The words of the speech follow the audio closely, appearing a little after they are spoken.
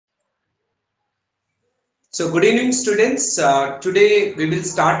So good evening students. Today we will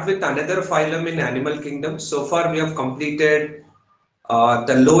start with another phylum in animal kingdom. So far we have completed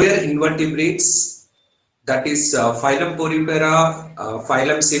the lower invertebrates, that is phylum Porifera,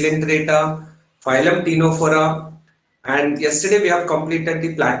 phylum Coelenterata, phylum Ctenophora, and yesterday we have completed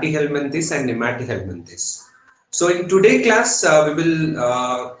the Platyhelminthes and Nematohelminthes. So in today class we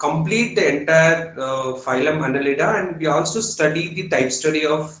will complete the entire phylum Annelida, and we also study the type study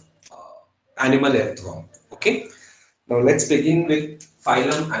of animal earthworm. Okay. Now let's begin with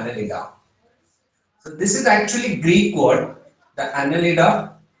phylum Annelida. So this is actually Greek word, the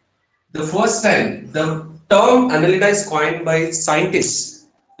Annelida. The first time the term Annelida is coined by scientist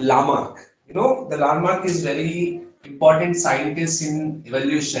Lamarck. You know, the Lamarck is very important scientist in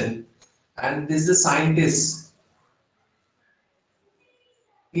evolution, and this is the scientist.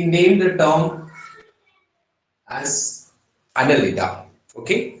 He named the term as Annelida.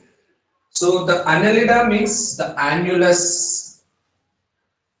 Okay. So the Annelida means the annulus,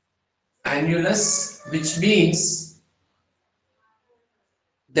 which means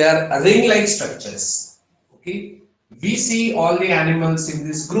they are ring-like structures. Okay, we see all the animals in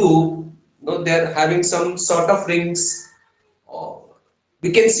this group. They are having some sort of rings.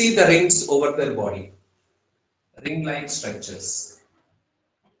 We can see the rings over their body, ring-like structures.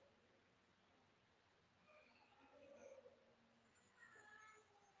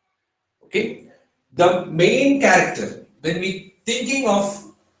 Okay, the main character when we thinking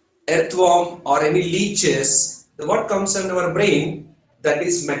of earthworm or any leeches, what comes in our brain, that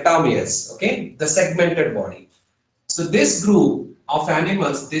is metameres. Okay, the segmented body. So this group of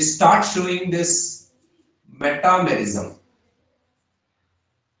animals, they start showing this metamerism.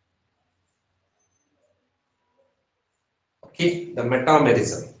 Okay, the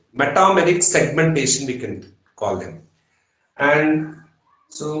metameric segmentation we can call them. And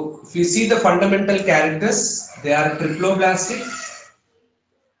so if you see the fundamental characters, they are triploblastic.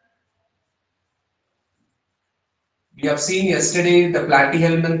 We have seen yesterday the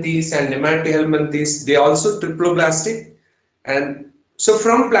platyhelminthes and nematohelminthes, they also triploblastic. And so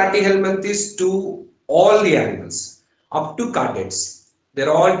from platyhelminthes to all the animals up to cardids,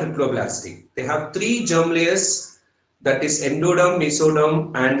 they're all triploblastic. They have three germ layers, that is endoderm,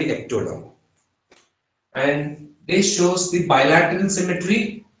 mesoderm and the ectoderm. And this shows the bilateral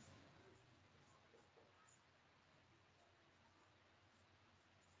symmetry.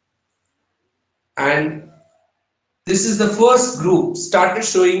 And this is the first group started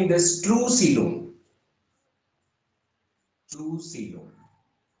showing this true coelom. True coelom.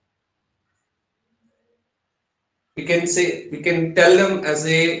 We can tell them as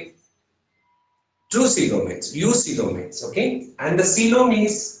a true coelomates, eucoelomates, okay? And the coelom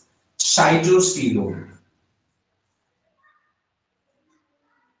is schizoscoelom.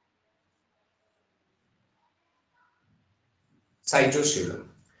 Cytocoelom.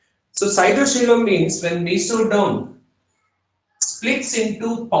 So cytocoelom means when mesoderm splits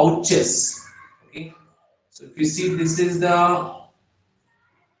into pouches. Okay. So if you see, this is the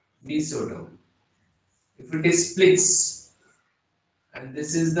mesoderm. If it is splits, and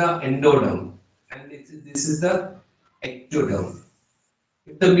this is the endoderm, and this is the ectoderm.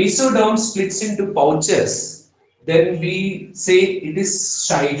 If the mesoderm splits into pouches, then we say it is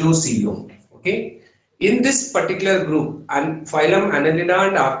schizoscoelom. Okay. In this particular group, and phylum Annelida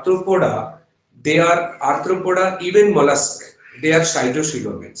and Arthropoda, they are Arthropoda, even mollusk, they are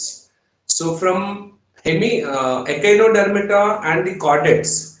schizoscoelomates. So from Echinodermata and the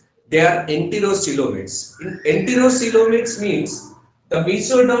chordates, they are enterocoelomates. Enterocoelomates means the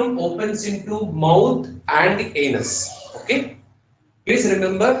mesoderm opens into mouth and the anus. Okay. Please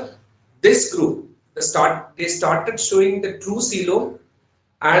remember this group. They started showing the true coelom,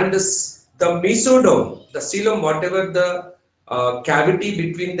 and the mesoderm, the coelom, whatever the cavity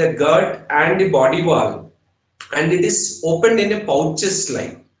between the gut and the body wall, and it is opened in a pouches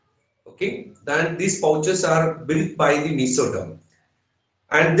like. Okay, then these pouches are built by the mesoderm,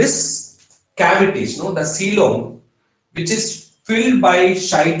 and this cavities, the coelom, which is filled by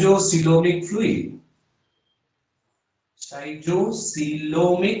schizocoelomic fluid.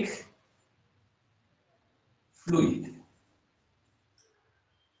 Schizocoelomic fluid.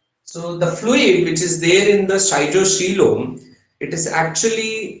 So the fluid which is there in the cytocoelom, it is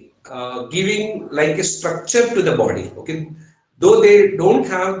actually giving like a structure to the body. Okay, though they don't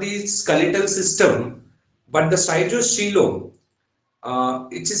have the skeletal system, but the cytocoelom,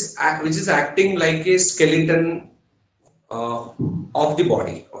 which is acting like a skeleton of the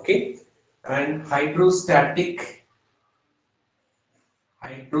body. Okay, and hydrostatic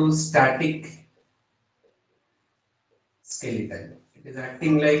skeleton. It is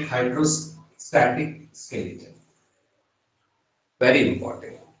acting like static skeleton. Very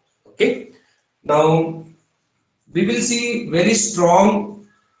important. Okay. Now we will see very strong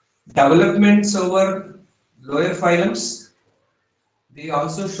developments over lower phylums. They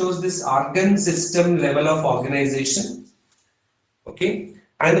also shows this organ system level of organization. Okay.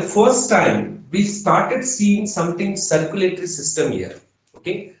 And the first time we started seeing something circulatory system here.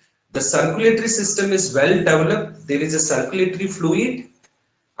 Okay. The circulatory system is well developed. There is a circulatory fluid,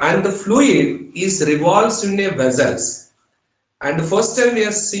 and the fluid is revolves in a vessels. And the first time we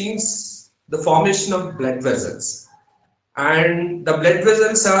are seeing the formation of blood vessels, and the blood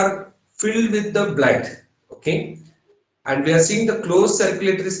vessels are filled with the blood. Okay. And we are seeing the closed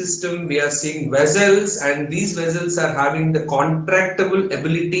circulatory system, we are seeing vessels, and these vessels are having the contractible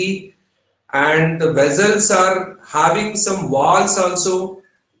ability, and the vessels are having some walls also.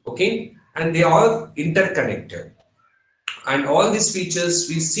 Okay. And they are interconnected, and all these features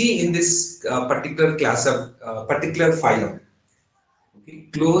we see in this particular class of particular phylum. Okay.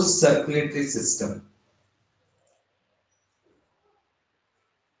 Closed circulatory system.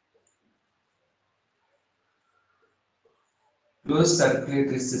 Closed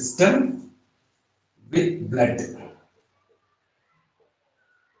circulatory system with blood.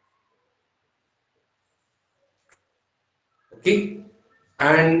 Okay.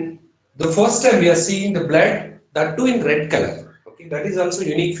 And the first time we are seeing the blood, that too in red color. Okay. That is also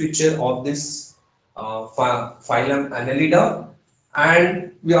unique feature of this phylum annelida.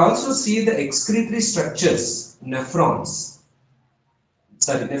 And we also see the excretory structures, nephrons,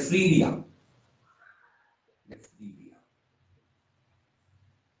 sorry, nephridia.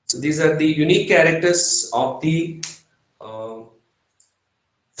 So these are the unique characters of the uh,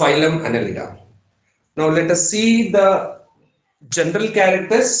 phylum annelida. Now let us see the general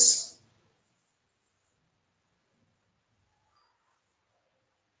characters.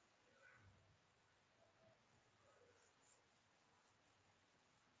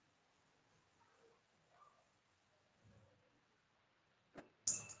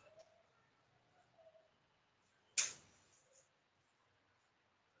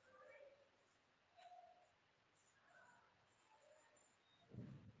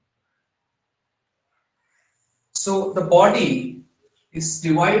 So the body is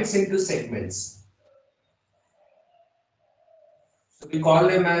divides into segments. So we call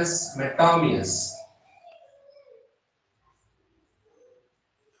them as metameres.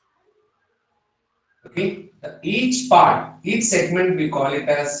 Okay, each part, each segment we call it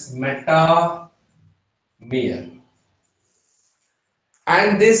as metamere,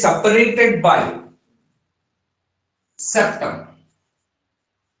 and they separated by septum.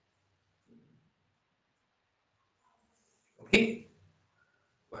 Okay,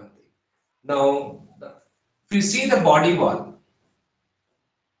 one thing. Now, if you see the body wall,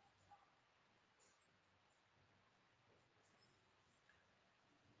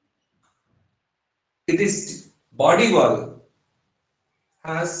 it is body wall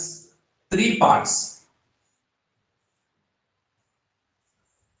has three parts.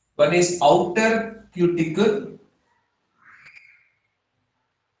 One is outer cuticle,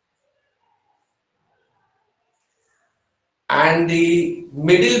 and the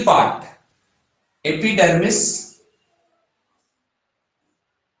middle part, epidermis,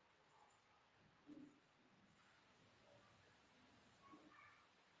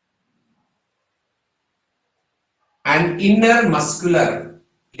 and inner muscular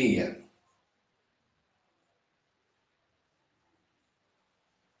layer.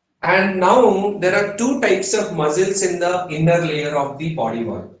 And now there are two types of muscles in the inner layer of the body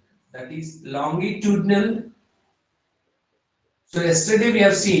wall. That is longitudinal. So yesterday we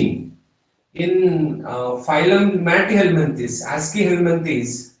have seen in phylum Matihelminthes,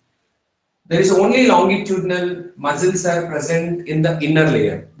 Aschelminthes, there is only longitudinal muscles are present in the inner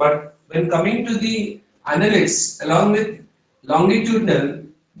layer. But when coming to the annelids, along with longitudinal,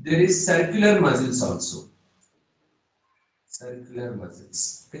 there is circular muscles also. Circular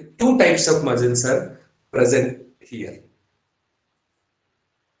muscles. Okay. Two types of muscles are present here.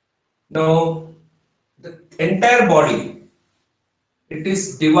 Now, the entire body, it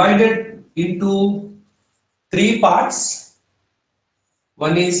is divided into three parts.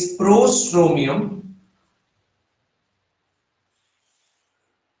 One is prostromium,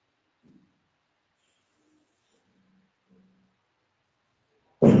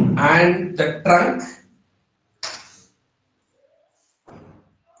 and the trunk,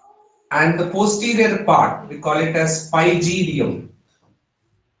 and the posterior part, we call it as pygidium.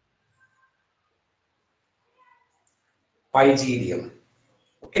 Pygidium.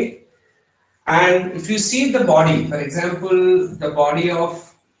 Okay. And if you see the body, for example, the body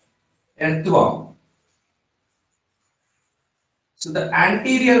of earthworm. So the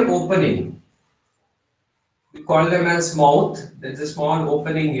anterior opening, we call them as mouth. There is a small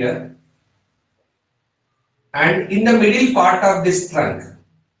opening here, and in the middle part of this trunk,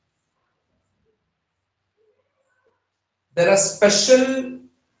 there are special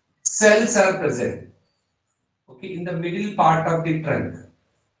cells are present. Okay, in the middle part of the trunk,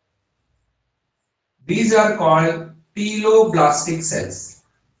 these are called teloblastic cells.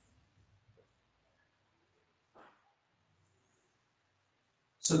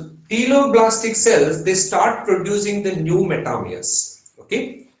 So teloblastic cells, they start producing the new metameres.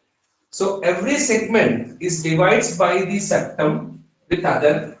 Okay. So every segment is divided by the septum with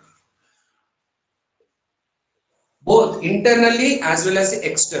other, both internally as well as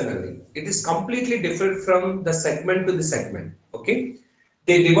externally. It is completely different from the segment to the segment. Okay.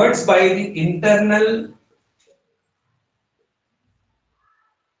 They divide by the internal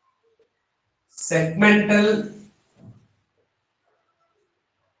segmental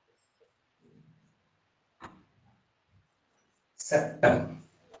septum.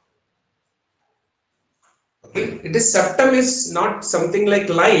 Okay. It is septum is not something like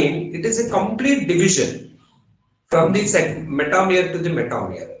line. It is a complete division from the metamere to the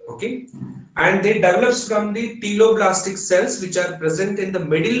metamere. Okay, and they develops from the teloblastic cells which are present in the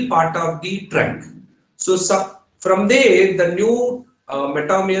middle part of the trunk. So from there the new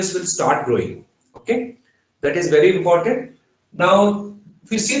metameres will start growing. Okay, that is very important. Now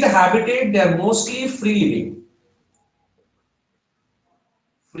if you see the habitat, they are mostly free living.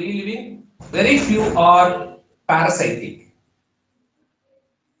 Free living. Very few are parasitic.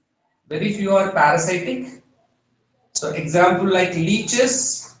 Very few are parasitic. So example like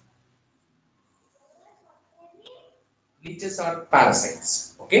leeches. Leeches are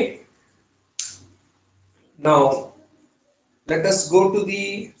parasites. Okay. Now let us go to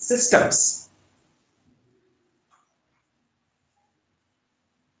the systems.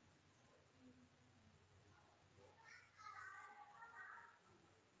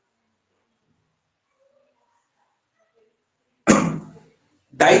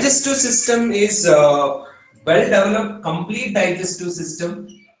 Digestive system is well developed, complete digestive system.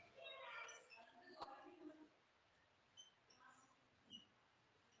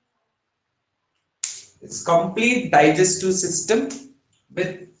 It's complete digestive system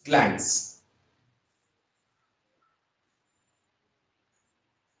with glands.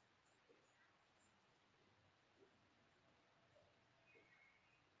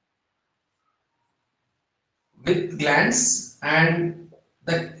 With glands, and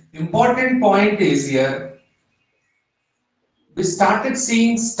the important point is here, we started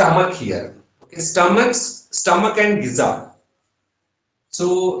seeing stomach here. Okay, stomach and gizzard.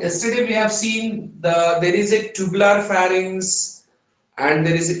 So yesterday we have seen there is a tubular pharynx and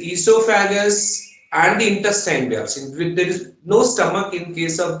there is an esophagus and the intestine we have seen. There is no stomach in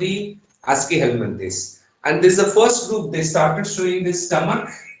case of the Aschelmantis. And this is the first group, they started showing the stomach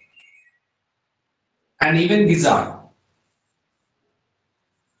and even gizzard.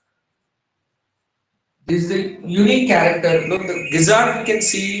 This is the unique character. Look, the gizzard we can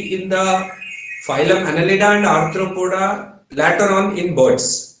see in the phylum Annelida and Arthropoda, later on in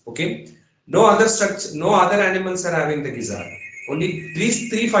birds. Okay, no other structure, no other animals are having the gizzard. Only these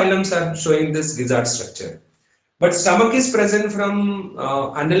three phylums are showing this gizzard structure. But stomach is present from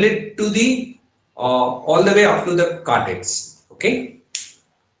annelid to the all the way up to the cortex. Okay.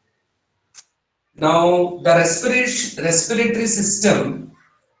 Now the respiratory system.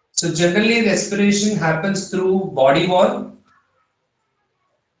 So generally respiration happens through body wall,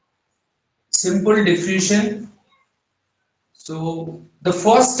 simple diffusion. So the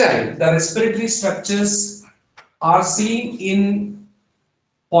first time the respiratory structures are seen in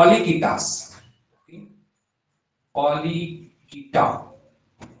polychaetas. Okay.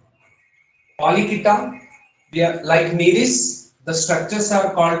 Polychaeta, we are like Nereis, the structures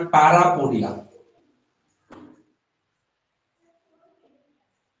are called parapodia.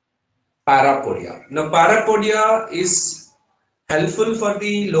 Now parapodia is helpful for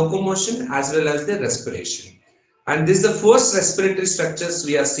the locomotion as well as the respiration. And this is the first respiratory structures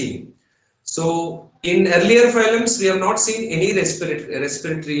we are seeing. So in earlier phylums, we have not seen any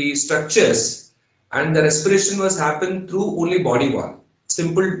respiratory structures, and the respiration was happened through only body wall,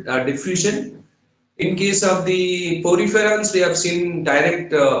 simple diffusion. In case of the poriferans, we have seen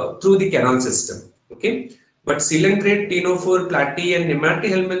direct through the canal system. Okay, but coelenterate, ctenophore, platy, and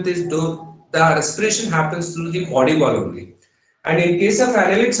Nematyhelminthes, the respiration happens through the body wall only. And in case of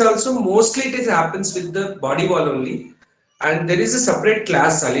annelids also, mostly it happens with the body wall only. And there is a separate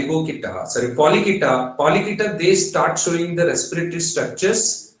class, Polychaeta. Polychaeta, they start showing the respiratory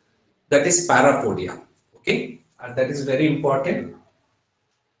structures that is parapodia. Okay, and that is very important.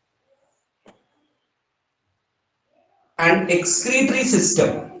 And excretory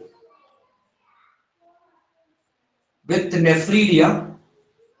system with nephridia.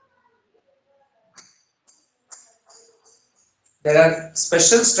 There are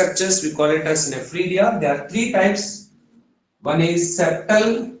special structures, we call it as nephridia. There are three types. One is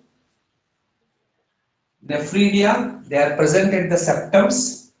septal nephridia, they are present at the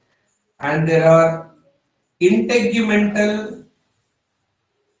septums, and there are integumental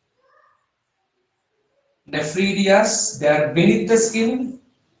nephridias, they are beneath the skin,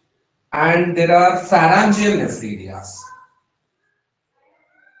 and there are pharyngeal nephridias.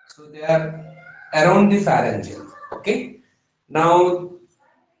 So they are around the pharyngeal. Okay. Now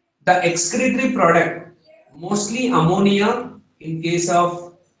the excretory product, mostly ammonia in case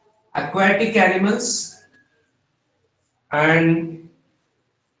of aquatic animals, and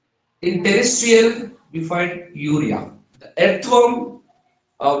in terrestrial we find urea. The earthworm,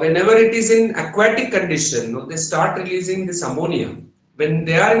 whenever it is in aquatic condition, no, they start releasing this ammonia. When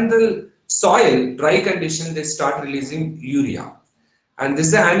they are in the soil, dry condition, they start releasing urea. And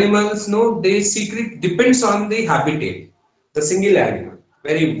this the animals, no, they secret depends on the habitat, the single animal,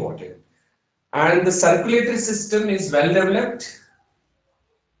 very important. And the circulatory system is well developed.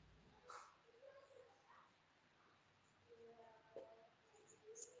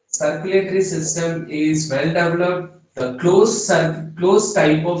 Circulatory system is well developed. The closed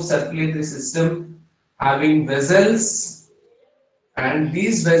type of circulatory system having vessels, and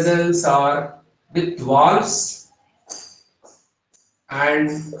these vessels are with valves and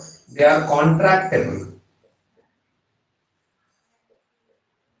they are contractible.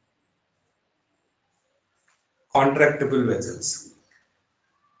 Contractible vessels.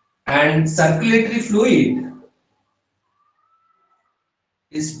 And circulatory fluid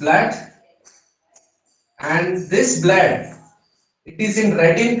is blood, and this blood, it is in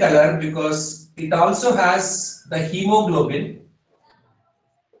red in color because it also has the hemoglobin,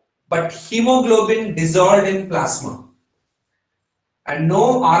 but hemoglobin dissolved in plasma and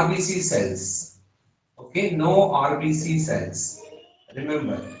no RBC cells. Okay, no RBC cells.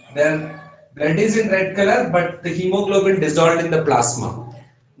 Remember, their blood is in red color, but the hemoglobin dissolved in the plasma.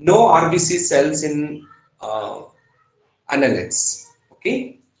 No RBC cells in annelids.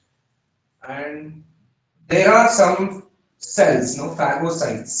 Okay, and there are some cells, no,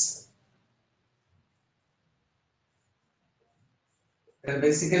 phagocytes. They are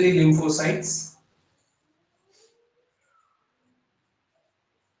basically lymphocytes.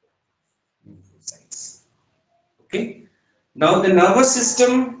 Lymphocytes. Okay. Now the nervous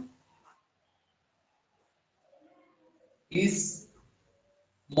system is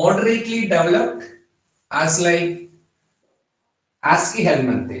moderately developed as like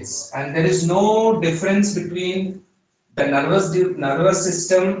Asci-Helminthes, and there is no difference between the nervous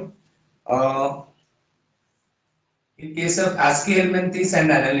system in case of Asci-Helminthes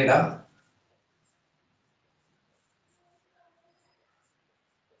and annelida.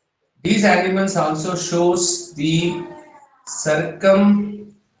 These animals also shows the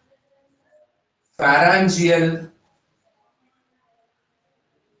circumpharyngeal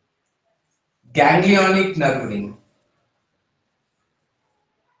ganglionic nerve ring.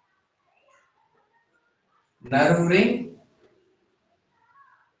 Nerve ring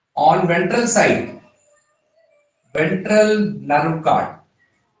on ventral side, ventral nerve cord.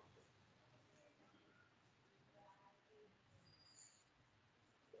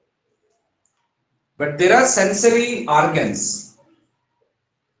 But there are sensory organs.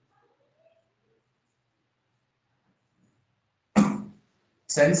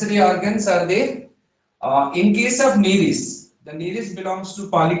 Sensory organs are there. In case of Nereis, the Nereis belongs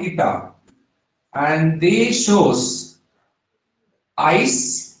to Polychaeta, and they shows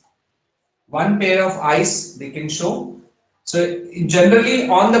eyes, one pair of eyes they can show. So generally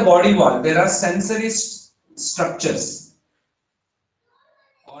on the body wall there are sensory structures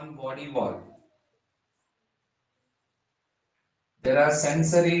on body wall. There are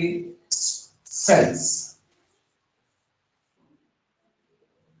sensory cells.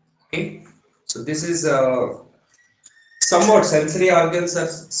 Okay, so this is somewhat sensory organs are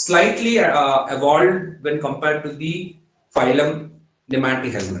slightly evolved when compared to the phylum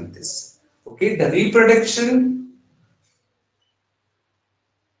Nematihelminthes. Okay, the reproduction.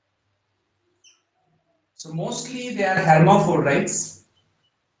 So mostly they are hermaphrodites.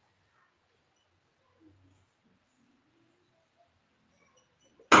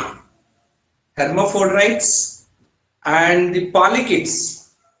 Hermaphrodites, and the polychaetes.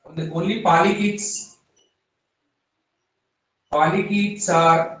 The only polychaetes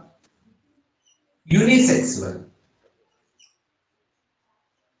are unisexual.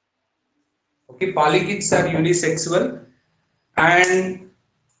 Okay, polychaetes are unisexual, and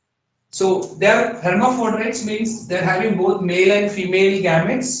so they are hermaphrodites, means they are having both male and female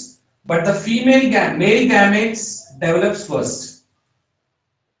gametes, but the male gametes develops first.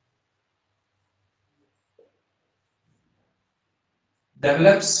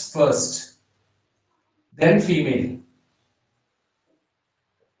 Develops first, then female.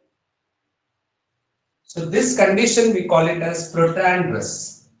 So this condition we call it as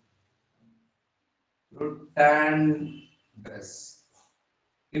protandrous. Protandrous.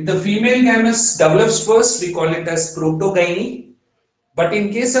 If the female gametes develops first, we call it as protogyny. But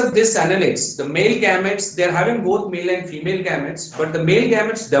in case of this annelids, the male gametes, they are having both male and female gametes, but the male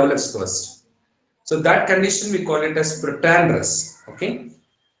gametes develops first. So that condition we call it as protandrous. Okay,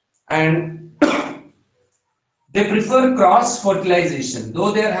 and they prefer cross fertilization,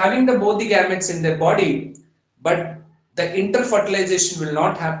 though they are having both the gametes in their body, but the interfertilization will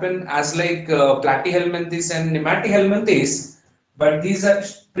not happen as like platyhelminthes and nematyhelminthes, but these are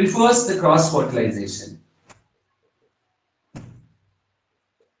prefers the cross fertilization.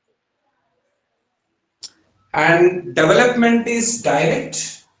 And development is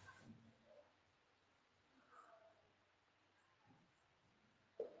direct.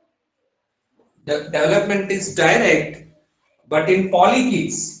 The development is direct, but in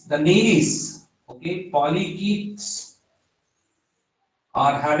polychaetes, the needis, okay, polychaetes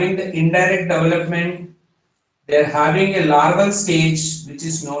are having the indirect development. They are having a larval stage which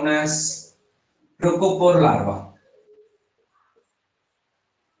is known as trochophore larva.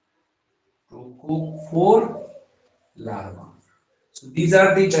 Trochophore larva. So these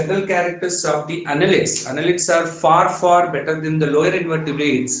are the general characters of the annelids. Annelids are far better than the lower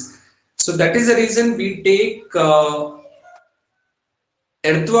invertebrates. So that is the reason we take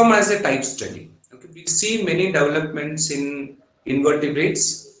Earthworm as a type study. Okay, we see many developments in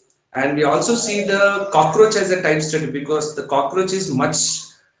invertebrates, and we also see the cockroach as a type study because the cockroach is much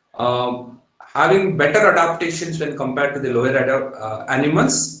having better adaptations when compared to the lower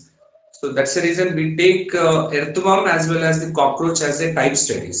animals. So that's the reason we take Earthworm as well as the cockroach as a type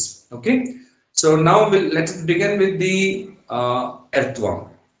studies. Okay, so now let's begin with the Earthworm.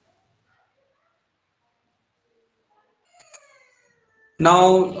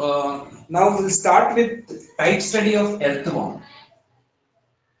 Now we'll start with type study of earthworm.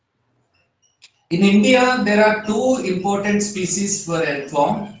 In India, there are two important species for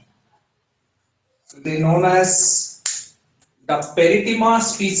earthworm. They are known as the Peritima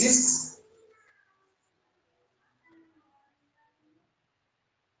species .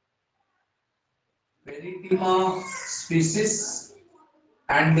 Peritima species,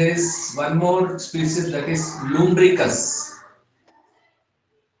 and there is one more species, that is Lumbricus.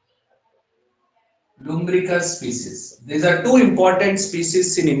 Lumbricus species. These are two important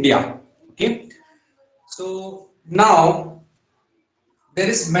species in India. Okay. So now there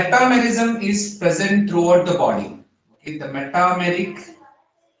is metamerism is present throughout the body. Okay, the metameric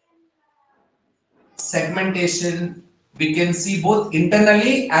segmentation we can see both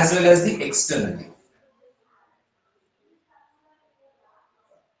internally as well as the externally.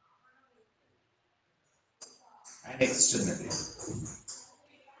 And externally.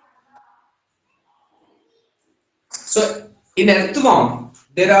 So in earthworm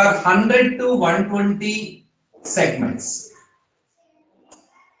there are 100 to 120 segments.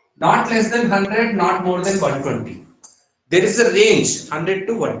 Not less than 100, not more than 120. There is a range 100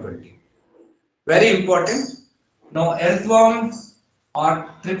 to 120. Very important. Now earthworms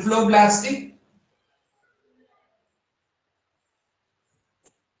are triphloblastic.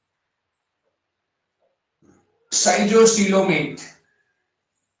 Schizostilomate.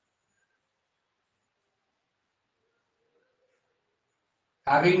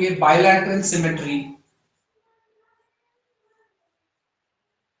 Having a bilateral symmetry.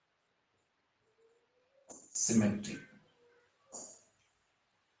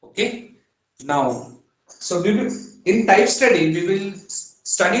 Okay. Now, so we will, in type study, we will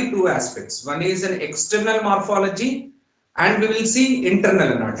study two aspects. One is an external morphology, and we will see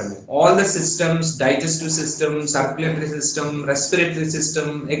internal anatomy. All the systems, digestive system, circulatory system, respiratory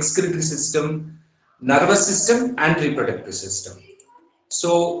system, excretory system, nervous system, and reproductive system.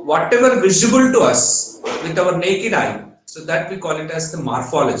 So whatever visible to us with our naked eye, so that we call it as the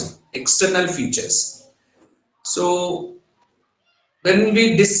morphology, external features. So when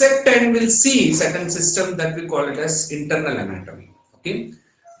we dissect and we'll see certain system, that we call it as internal anatomy. Okay,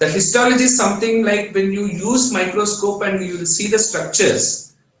 the histology is something like when you use microscope and you will see the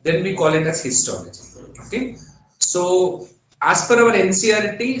structures, then we call it as histology. Okay, so as per our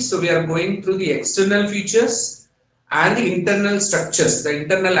NCERT, so we are going through the external features and the internal structures, the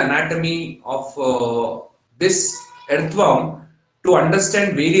internal anatomy of this earthworm to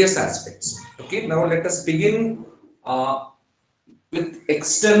understand various aspects. Okay, now let us begin with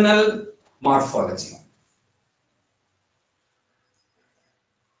external morphology.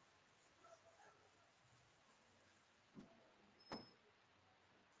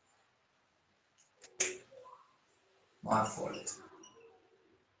 Morphology.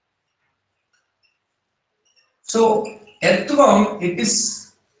 So earthworm, it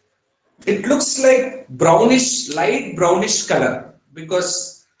looks like brownish, light brownish color,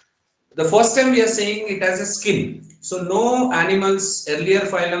 because the first time we are saying it has a skin. So no animals, earlier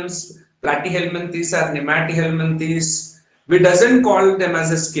phylums, Platyhelminthes or Nematihelminthes, we doesn't call them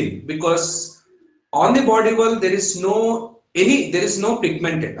as a skin, because on the body wall there is no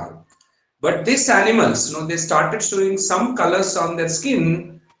pigment at all. But these animals, they started showing some colors on their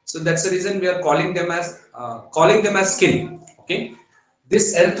skin, so that's the reason we are calling them as skin. Okay,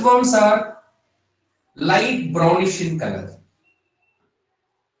 these earthworms are light brownish in color.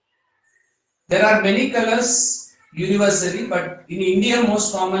 There are many colors universally, but in India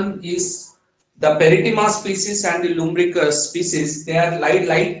most common is the Peritima species and the Lumbricus species. They are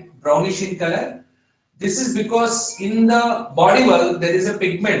light brownish in color. This is because in the body wall there is a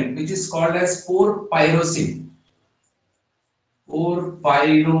pigment which is called as porphyrosin.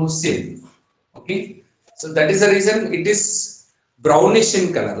 Porphyrosin. Okay, so that is the reason it is brownish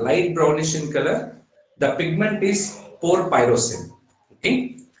in color, light brownish in color. The pigment is porphyrosin.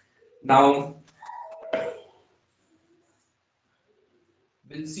 Okay, now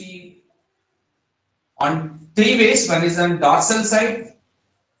we'll see on three ways. One is on dorsal side.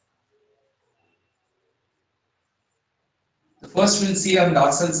 The first we'll see on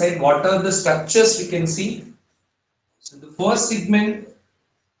dorsal side what are the structures we can see. So the first segment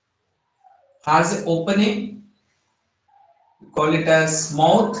has an opening, we call it as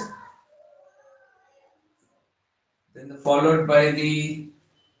mouth, then followed by the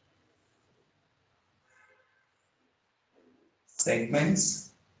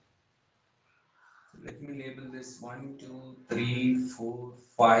segments. Let me label this 1, 2, 3, 4,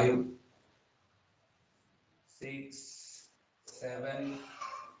 5, 6, 7.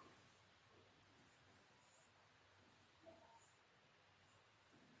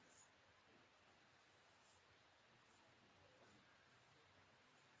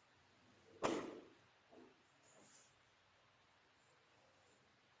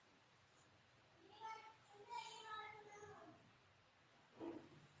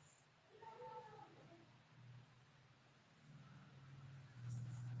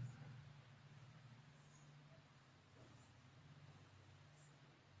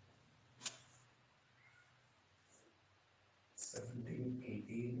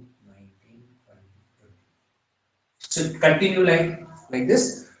 So continue like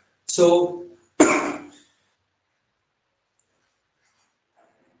this. So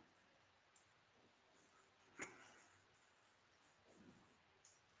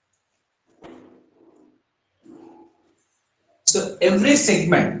every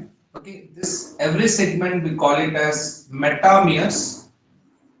segment, okay, this every segment we call it as metameres.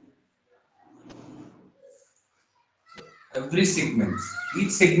 Every segment,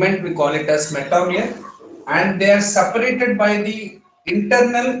 each segment we call it as metamere, and they are separated by the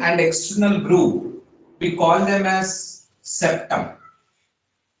internal and external groove. We call them as septum.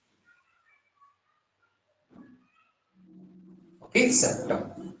 Okay,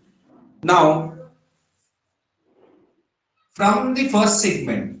 septum. Now, from the first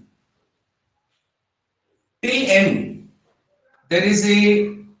segment till end, there is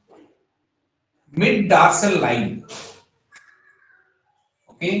a mid dorsal line.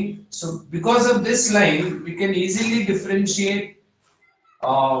 Okay, so because of this line, we can easily differentiate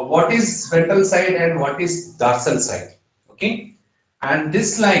what is ventral side and what is dorsal side. Okay, and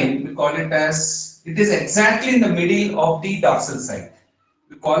this line we call it as, it is exactly in the middle of the dorsal side.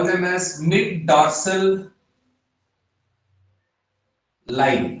 We call them as mid dorsal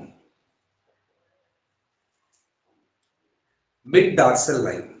line. Mid dorsal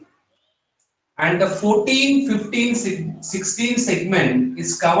line. And the 14, 15, 16 segment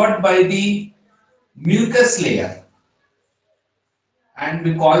is covered by the mucus layer, and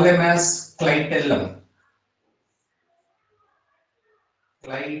we call them as clitellum.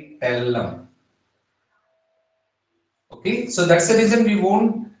 Clitellum. Okay, so that's the reason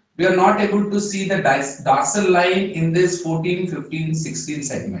we are not able to see the dorsal line in this 14, 15, 16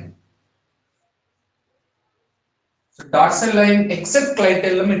 segment. So dorsal line except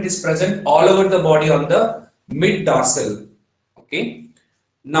clitellum, it is present all over the body on the mid dorsal Okay.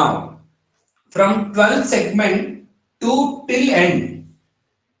 Now, from 12th segment to till end,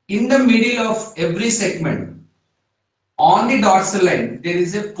 in the middle of every segment, on the dorsal line, there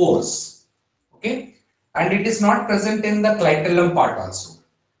is a pores. Okay. And it is not present in the clitellum part also.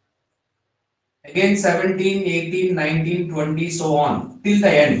 Again 17, 18, 19, 20, so on till the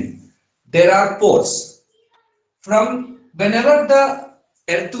end. There are pores. From whenever the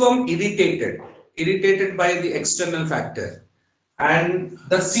earthworm irritated by the external factor, and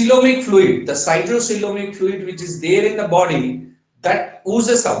the coelomic fluid, the cytocoelomic fluid which is there in the body, that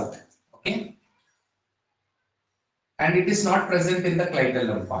oozes out. Okay, and it is not present in the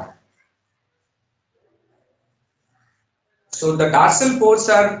clitellum part. So the dorsal pores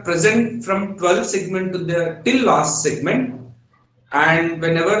are present from 12th segment to the till last segment, and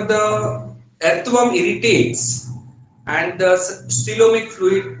whenever the earthworm irritates and the coelomic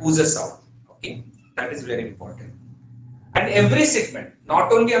fluid oozes out. Okay, that is very important. And every segment,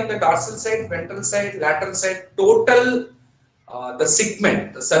 not only on the dorsal side, ventral side, lateral side, total the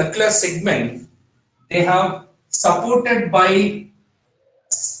segment, the circular segment, they have supported by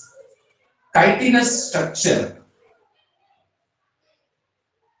chitinous structure.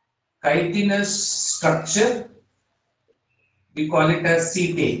 Chitinous structure, we call it as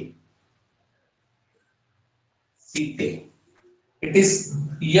setae. Setae. It is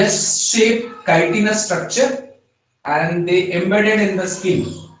S-shaped chitinous structure, and they embedded in the skin.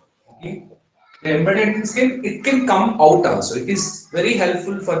 Okay, they embedded in the skin. It can come out also. It is very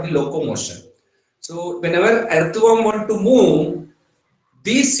helpful for the locomotion. So whenever earthworm want to move,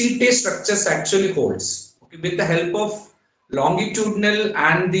 these setae structures actually holds. Okay, with the help of longitudinal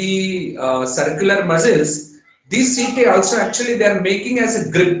and the circular muscles, these setae also actually they are making as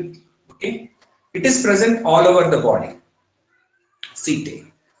a grip. Okay, it is present all over the body.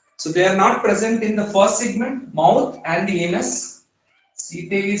 Setae. So they are not present in the first segment, mouth and the anus.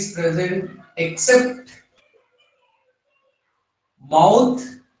 Setae is present except mouth,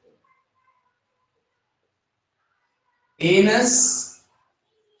 anus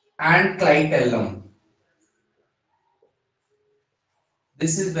and clitellum.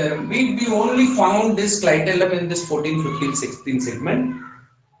 This is where we only found this clitellum in this 14, 15, 16 segment.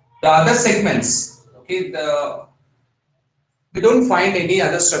 The other segments, okay, we don't find any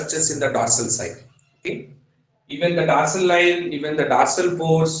other structures in the dorsal side. Okay, even the dorsal line, even the dorsal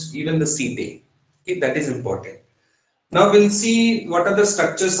pores, even the setae. Okay, that is important. Now we'll see what are the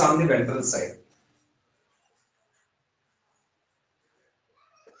structures on the ventral side.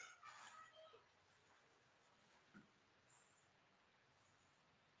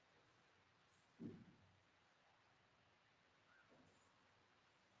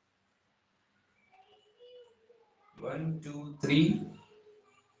 One, two, three,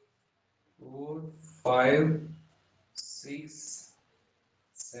 4, 5, 6,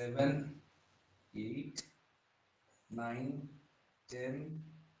 7, 8, 9, 10,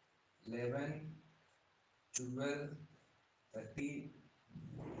 11, 12, 13,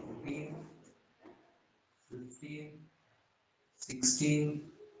 14, 15,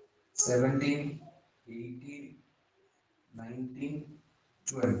 16, 17, 18, 19,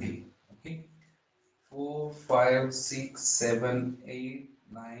 20. Okay. 4, 5, 6, 7, 8,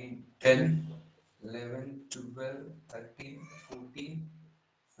 9, 10, 11, 12, 13, 14,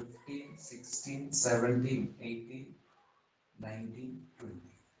 15, 16, 17, 18, 19, 20.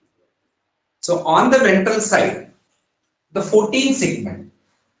 So on the ventral side, the 14 segment,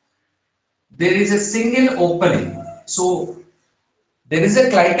 there is a single opening. So there is a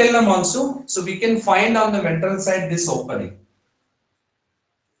clitellum also. So we can find on the ventral side this opening.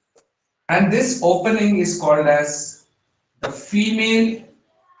 And this opening is called as the female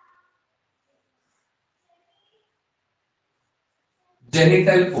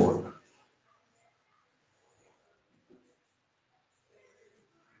genital pore.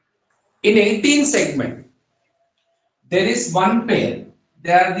 In 18 segment, there is one pair.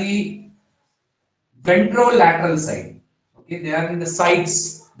 They are the ventrolateral side. Okay, they are in the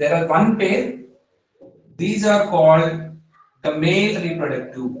sides. There are one pair. These are called the male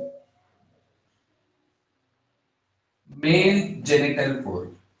genital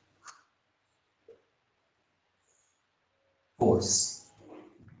pores.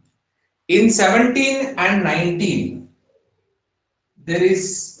 In 17 and 19, there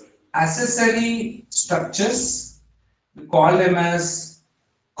is accessory structures. We call them as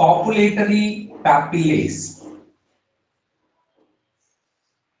copulatory papillae.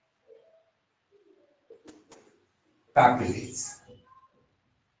 Papillae.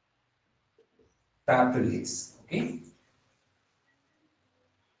 Papillae. Okay.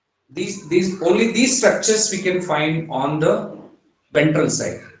 These only these structures we can find on the ventral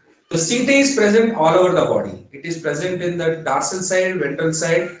side. The CT is present all over the body. It is present in the dorsal side, ventral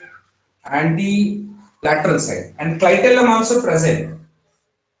side, and the lateral side. And clitellum also present.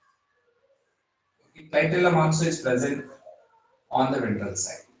 Okay, clitellum also is present on the ventral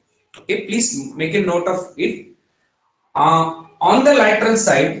side. Okay, please make a note of it. On the lateral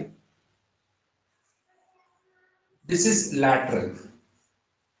side, this is lateral.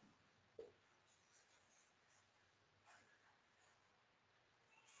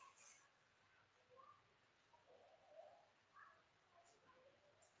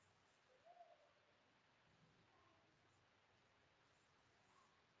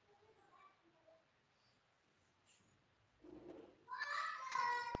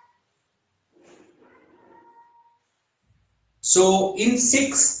 So in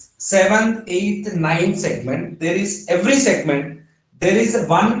 6th, 7th, 8th, 9th segment, there is every segment, there is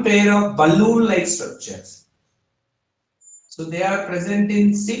one pair of balloon-like structures. So they are present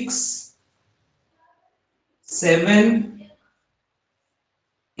in 6, 7,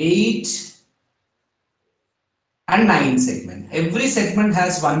 8, and 9 segment. Every segment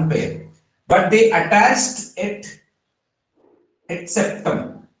has one pair, but they attached at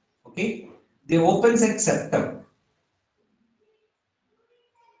septum. Okay, they opens at septum.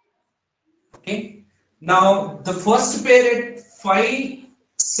 Okay, now the first pair at 5,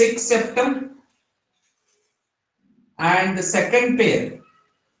 6 septum, and the second pair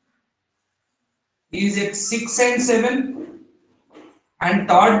is at 6 and 7, and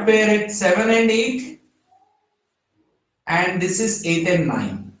third pair at 7 and 8, and this is 8 and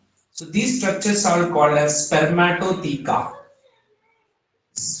 9. So these structures are called as spermatotheca.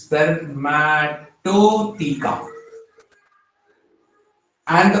 Spermatotheca.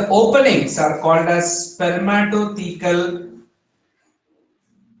 And the openings are called as spermatothecal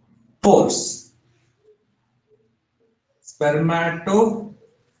pores.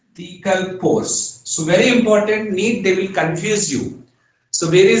 Spermatothecal pores. So very important, NEET, they will confuse you. So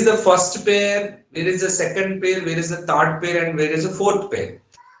where is the first pair, where is the second pair, where is the third pair, and where is the fourth pair?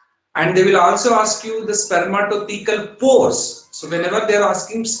 And they will also ask you the spermatothecal pores. So whenever they are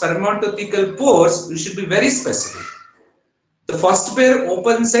asking spermatothecal pores, you should be very specific. The first pair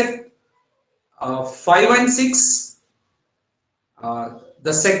opens at 5 and 6.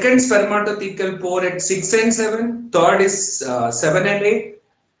 The second spermatothecal pore at 6 and 7. Third is 7 and 8.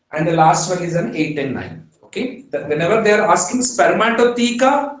 And the last one is an 8 and 9. Okay. Whenever they are asking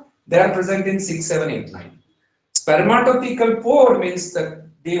spermatotheca, they are present in 6, 7, 8, 9. Spermatothecal pore means that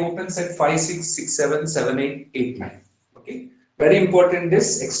they opens at 5, 6, 6, 7, 7, 8, 8, 9. Okay. Very important,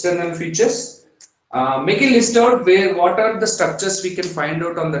 this external features. Make a list out where what are the structures we can find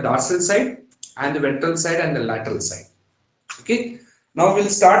out on the dorsal side and the ventral side and the lateral side. Okay. Now we'll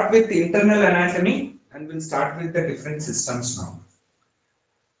start with the internal anatomy and we'll start with the different systems now.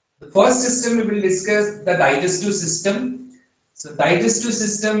 The first system we will discuss the digestive system. So digestive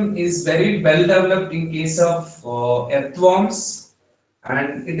system is very well developed in case of earthworms,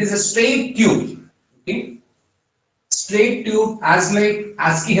 and it is a straight tube. Okay. Straight tube as like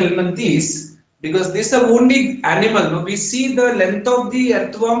Aschelminthes, because this is the only animal. No? We see the length of the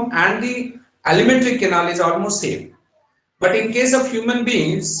earthworm and the alimentary canal is almost same. But in case of human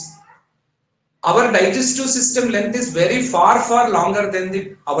beings, our digestive system length is very far longer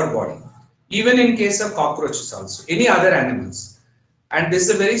than our body. Even in case of cockroaches also, any other animals. And this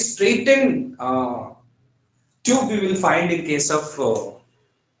is a very straightened tube we will find in case of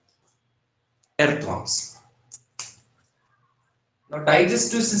earthworms. Now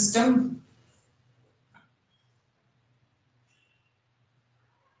digestive system,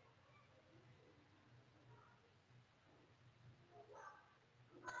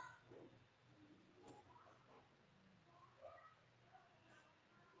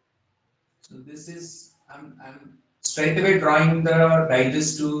 so this is, I'm straight away drawing the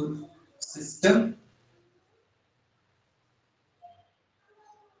digestive system.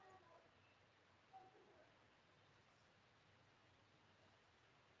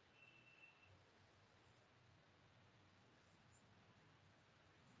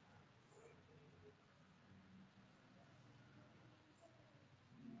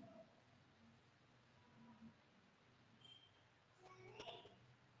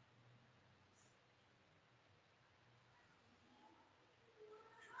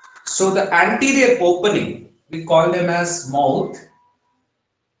 So the anterior opening, we call them as mouth.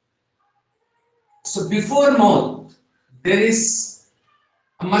 So before mouth, there is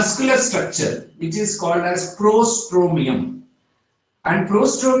a muscular structure which is called as prostromium. And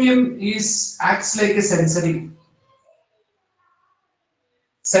prostromium acts like a sensory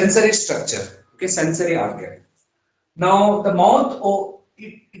structure, okay, sensory organ. Now the mouth, oh,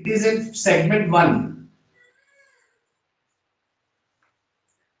 it is in segment 1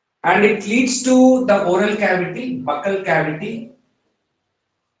 and it leads to the oral cavity, buccal cavity.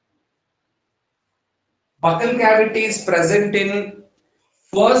 Buccal cavity is present in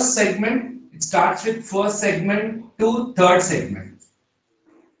first segment. It starts with first segment to third segment.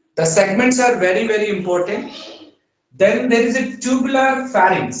 The segments are very, very important. Then there is a tubular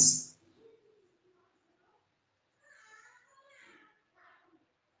pharynx.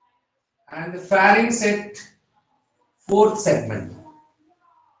 And the pharynx at fourth segment.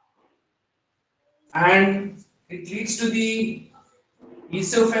 And it leads to the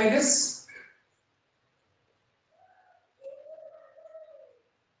esophagus.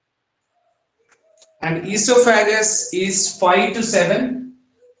 And esophagus is 5 to 7.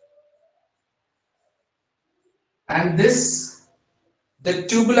 And this, the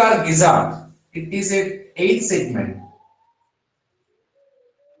tubular gizzard, it is at 8th segment.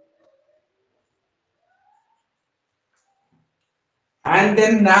 And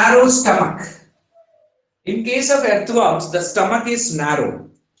then narrow stomach. In case of earthworms, the stomach is narrow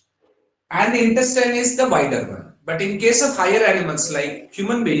and the intestine is the wider one. But in case of higher animals like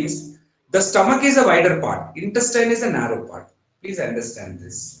human beings, the stomach is a wider part, intestine is a narrow part. Please understand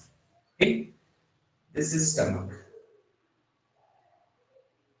this. Okay? This is stomach.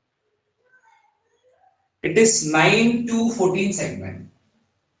 It is 9 to 14 segment.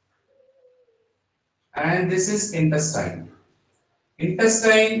 And this is intestine.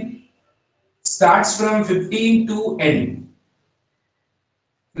 Intestine starts from 15 to end.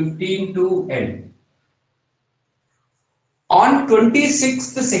 15 to end. On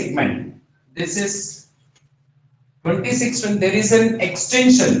 26th segment, this is 26th when there is an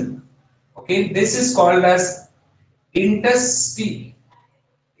extension. Okay, this is called as intestinal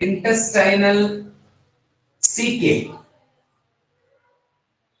CK.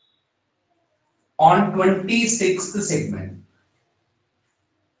 On 26th segment.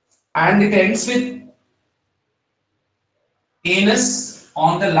 And it ends with anus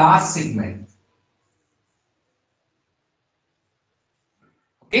on the last segment.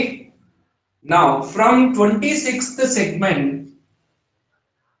 Okay. Now from 26th segment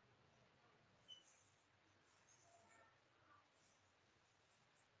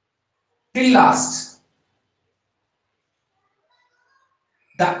till last,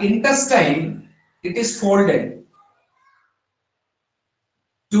 the intestine, it is folded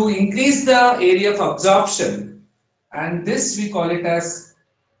to increase the area of absorption, and this we call it as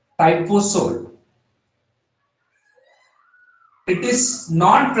typosol. It is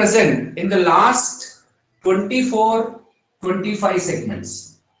not present in the last 24-25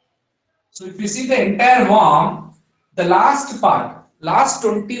 segments. So if you see the entire worm, the last part, last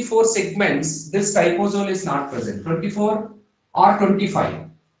 24 segments, this typosol is not present. 24 or 25.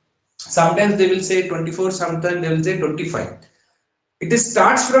 Sometimes they will say 24, sometimes they will say 25. It is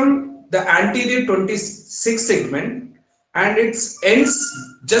starts from the anterior 26 segment and it ends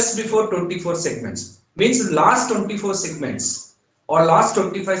just before 24 segments. Means last 24 segments or last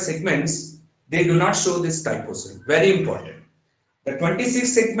 25 segments, they do not show this typosol. Very important. The 26th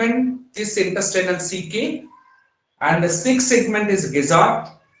segment is intestinal CK and the 6th segment is gizzard.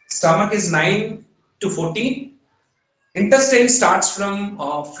 Stomach is 9 to 14. Intestine starts from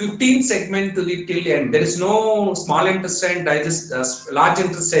 15th segment to the till end. There is no small intestine, large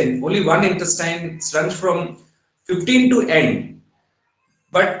intestine. Only one intestine. It runs from 15 to end.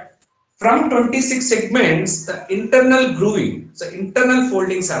 But from 26 segments, the internal grooving, so internal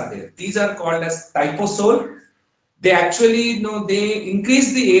foldings are there. These are called as typosol. They actually, they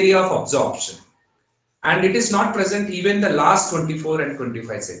increase the area of absorption. And it is not present even in the last 24 and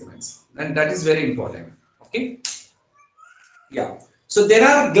 25 segments. And that is very important. Okay. Yeah. So there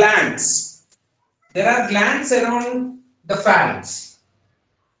are glands. There are glands around the pharynx.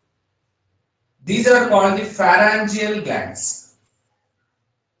 These are called the pharyngeal glands.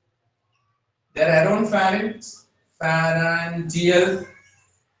 They are around pharynx, pharyngeal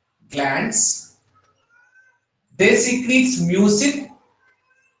glands. They secrete mucin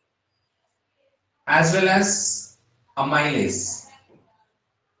as well as amylase.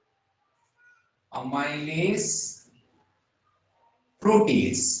 Amylase,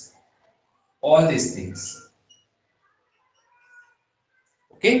 protease, all these things.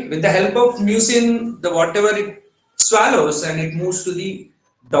 Okay, with the help of mucin, the whatever it swallows and it moves to the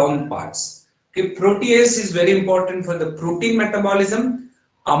down parts. Okay, protease is very important for the protein metabolism.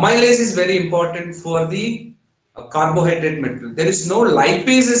 Amylase is very important for the carbohydrate metabolism. There is no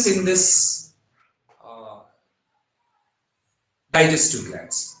lipases in this digestive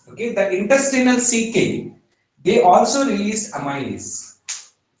glands. Okay, the intestinal CK, They also release amylase.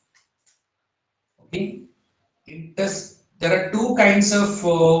 Okay. There are two kinds of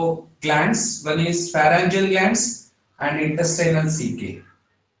glands. One is pharyngeal glands and intestinal CK.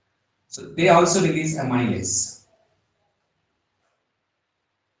 So they also release amylase.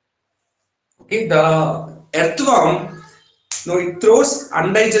 Okay, the earthworm, it throws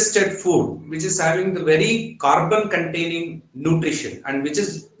undigested food, which is having the very carbon-containing nutrition, and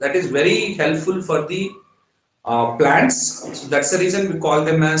that is very helpful for the plants. So that's the reason we call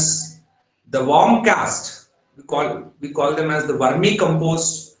them as the worm cast. We call them as the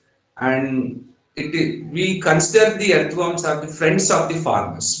vermicompost, and we consider the earthworms are the friends of the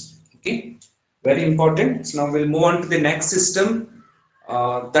farmers. Okay, very important. So now we'll move on to the next system,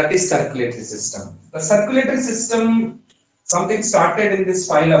 that is circulatory system. The circulatory system, something started in this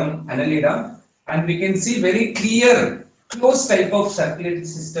phylum Annelida, and we can see very clear close type of circulatory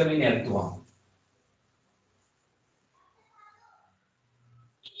system in earthworm.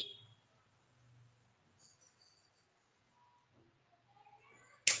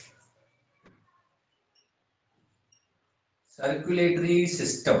 Circulatory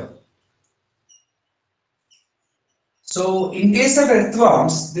system. So in case of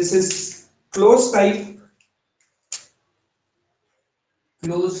earthworms, this is closed type,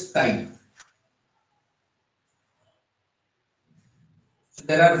 closed type. So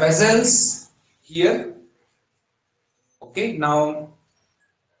there are vessels here. Okay, now,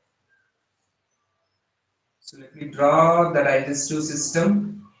 so let me draw the digestive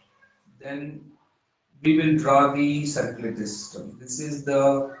system. Then we will draw the circulatory system. This is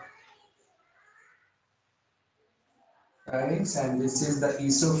the pharynx and this is the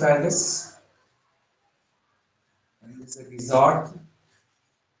esophagus. And this is a resort.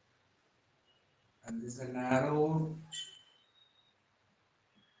 And this is a narrow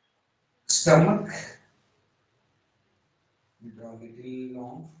stomach. We draw a little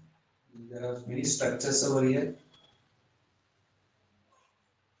long. There are many structures over here.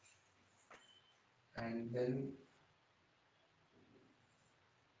 And then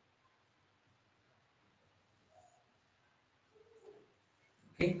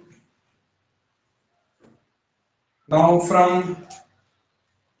okay. Now from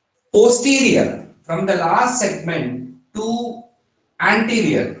posterior, from the last segment to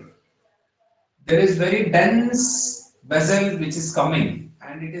anterior, there is very dense vessel which is coming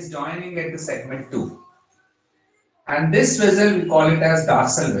and it is joining at the segment 2. And this vessel we call it as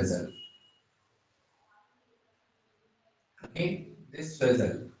dorsal vessel. Okay, this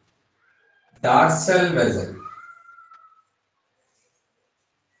vessel, dorsal vessel.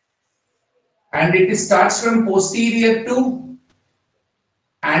 And it starts from posterior to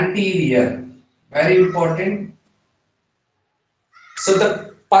anterior. Very important. So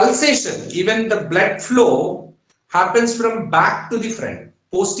the pulsation, even the blood flow happens from back to the front,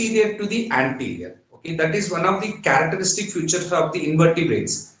 posterior to the anterior. Okay, that is one of the characteristic features of the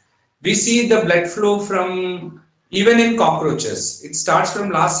invertebrates. We see the blood flow from, even in cockroaches, it starts from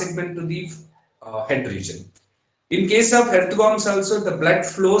last segment to the head region. In case of earthworms also, the blood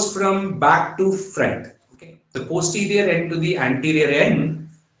flows from back to front, okay, the posterior end to the anterior end.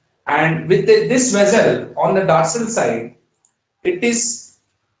 And with this vessel on the dorsal side, it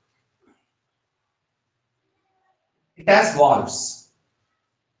has valves.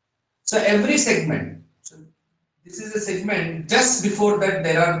 So every segment, so this is a segment, just before that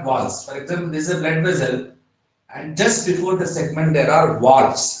there are valves. For example, this is a blood vessel and just before the segment there are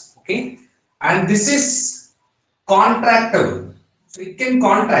valves. Okay, and this is contractable. So it can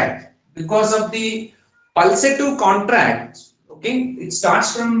contract because of the pulsative contract. Okay, it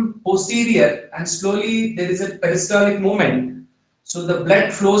starts from posterior and slowly there is a peristaltic movement. So the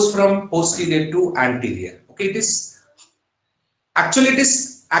blood flows from posterior to anterior. Okay, it is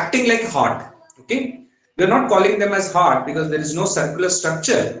acting like heart. Okay, we are not calling them as heart because there is no circular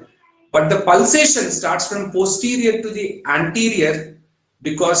structure, but the pulsation starts from posterior to the anterior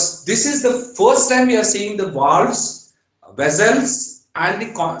because this is the first time we are seeing the valves, vessels, and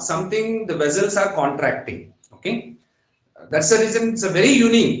the vessels are contracting. Okay, that's the reason it's a very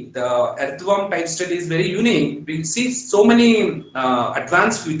unique. The earthworm type study is very unique. We see so many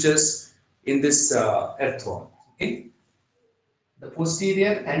advanced features in this earthworm. Okay, the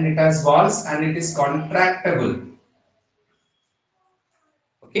posterior, and it has valves and it is contractable.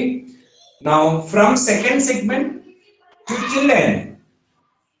 Okay, now from second segment to till end,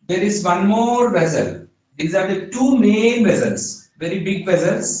 there is one more vessel. These are the two main vessels, very big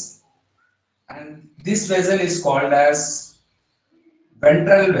vessels, and this vessel is called as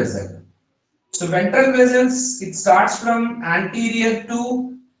ventral vessel. So ventral vessels, it starts from anterior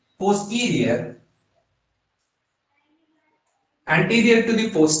to posterior, anterior to the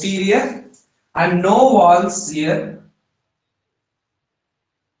posterior, and no walls here,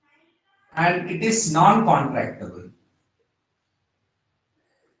 and it is non-contractable.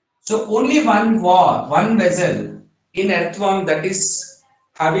 So only one wall, one vessel in earthworm that is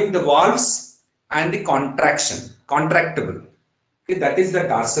having the valves and the contractable. Okay, that is the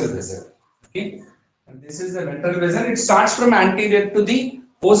dorsal vessel. Okay, and this is the ventral vessel. It starts from anterior to the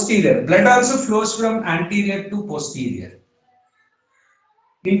posterior. Blood also flows from anterior to posterior.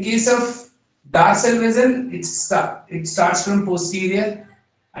 In case of dorsal vessel, it starts from posterior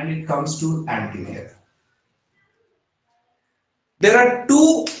and it comes to anterior. There are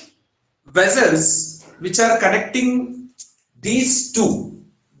two vessels which are connecting these two,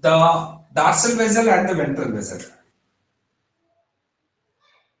 the dorsal vessel and the ventral vessel.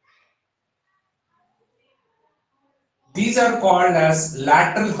 These are called as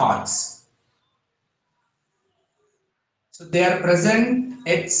lateral hearts. So they are present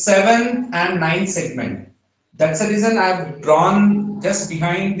at 7 and 9 segment. That's the reason I have drawn just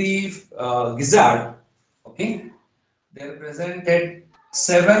behind the gizzard. Okay, they are present at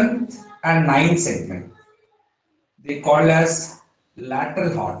 7th and 9th segment. They call as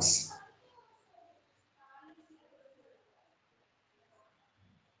lateral hearts.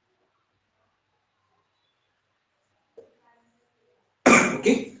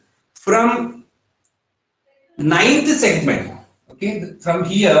 Okay, from 9th segment. Okay, from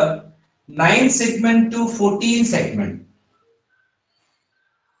here 9th segment to 14th segment.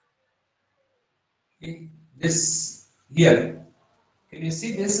 Okay, this here. Can you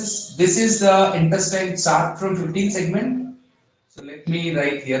see this is the intestine chart from 15th segment. So let me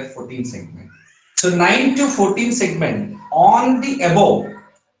write here 14th segment. So 9 to 14 segment on the above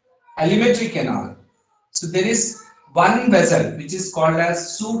alimentary canal. So there is one vessel which is called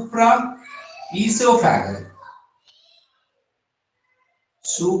as supraesophageal.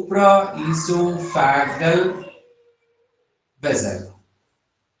 Supraesophageal vessel.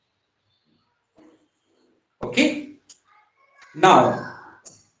 Okay. Now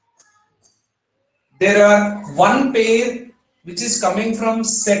there are one pair which is coming from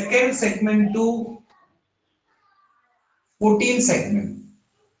second segment to 14th segment.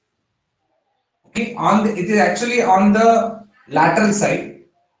 Okay, it is actually on the lateral side,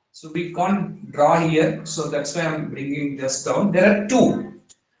 so we can't draw here, so that's why I'm bringing this down. There are two,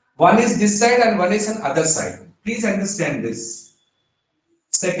 one is this side and one is on other side. Please understand this.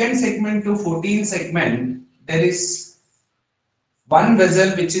 Second segment to 14th segment, there is one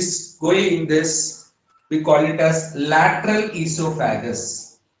vessel which is going in this, we call it as lateral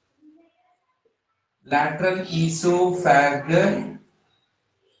esophagus. Lateral esophageal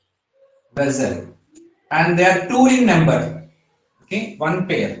vessel, and they are two in number. Okay, one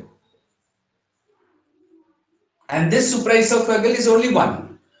pair. And this supraesophageal is only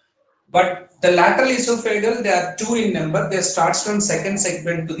one. But the lateral esophageal, there are two in number. They starts from second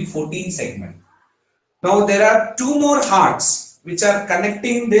segment to the 14th segment. Now there are two more hearts which are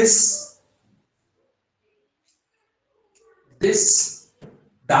connecting this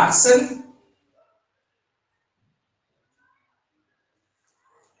dorsal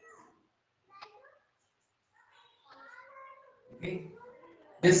okay,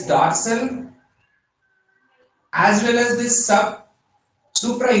 this dorsal as well as this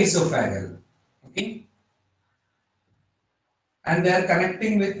supraesophageal. Okay, and they are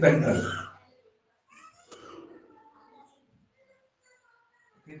connecting with ventral.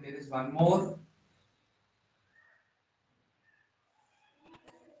 Okay, there is one more.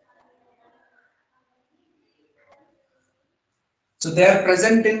 So they are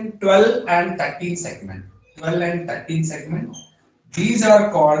present in 12 and 13 segment. 12 and 13 segment. These are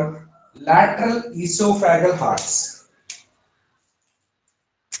called lateral esophageal hearts.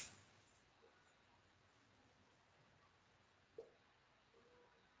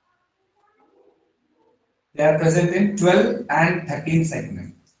 They are present in 12 and 13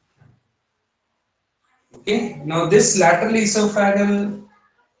 segment. Okay. Now this lateral esophageal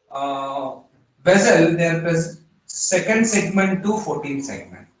vessel, they are present second segment to 14th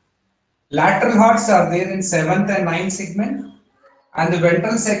segment. Lateral hearts are there in 7th and 9th segment, and the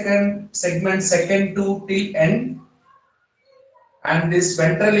ventral segment second to till end, and this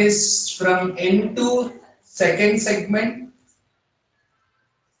ventral is from end to second segment,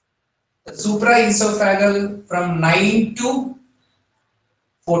 the supraesophageal from 9 to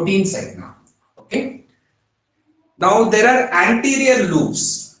 14 segment. Okay. Now there are anterior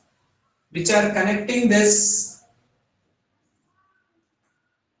loops which are connecting this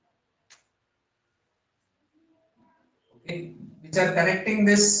which are connecting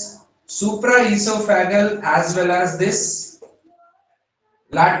this supraesophageal as well as this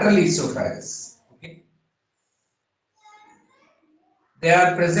lateral esophagus. Okay. They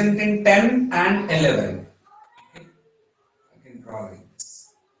are present in 10 and 11. Okay. I can draw it.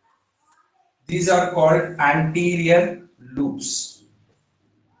 These are called anterior loops.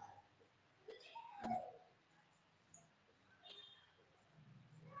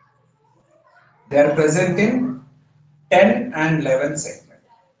 They are present in 10 and 11 segment.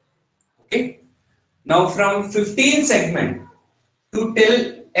 Okay. Now from 15 segment to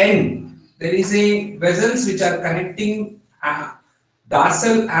till end, there is a vessels which are connecting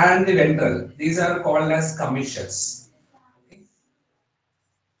dorsal and the ventral. These are called as commissures. Okay.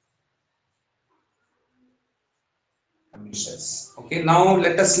 Commissures. Okay. Now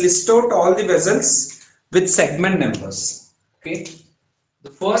let us list out all the vessels with segment numbers. Okay. The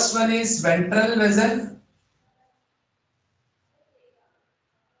first one is ventral vessel,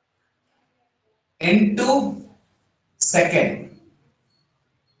 into second,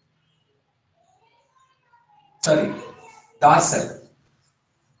 sorry, dorsal,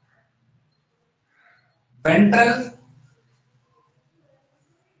 ventral,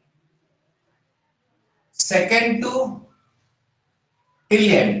 second to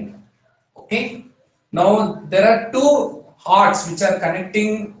till end. Okay. Now there are two hearts which are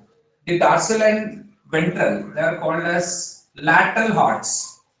connecting the dorsal and ventral. They are called as lateral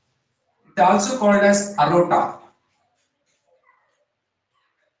hearts. It is also called as aorta.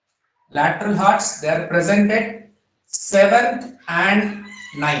 Lateral hearts, they are present at 7th and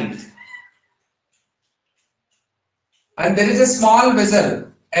 9th. And there is a small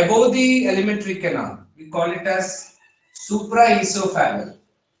vessel above the alimentary canal. We call it as supraesophageal.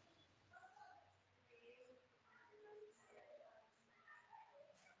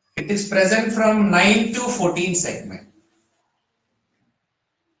 It is present from 9 to 14 segment.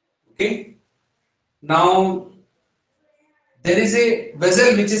 Okay. Now there is a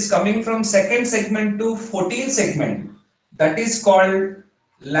vessel which is coming from second segment to 14 segment. That is called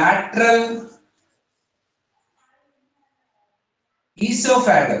lateral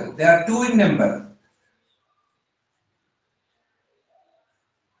esophageal. There are two in number.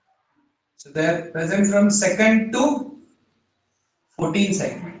 So they are present from second to 14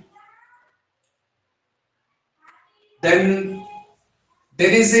 segment. Then there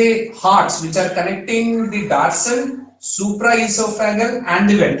is a hearts which are connecting the dorsal, supraesophageal and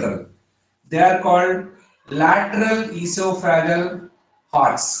the ventral. They are called lateral esophageal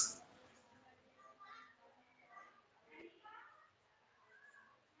hearts.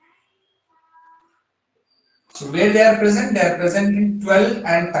 So where they are present? They are present in 12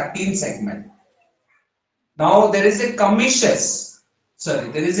 and 13 segment. Now there is a commissures. Sorry,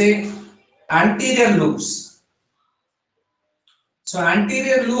 there is a anterior loops. So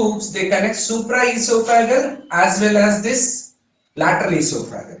anterior loops, they connect supraesophageal as well as this lateral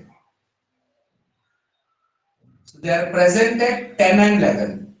esophageal. So they are present at 10 and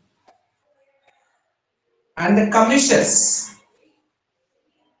 11. And the commissures,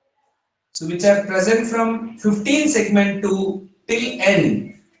 so which are present from 15 segment to till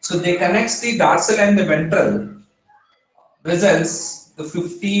end. So they connect the dorsal and the ventral vessels, the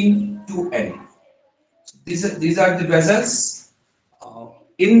 15 to end. So these are the vessels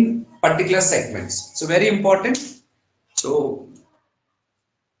in particular segments. So very important. So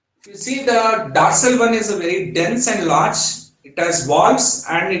if you see, the dorsal one is a very dense and large. It has valves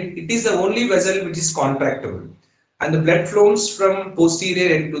and it is the only vessel which is contractible. And the blood flows from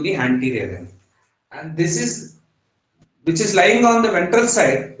posterior end to the anterior end. And this is which is lying on the ventral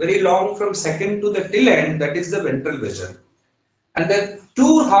side, very long from second to the till end, that is the ventral vessel. And the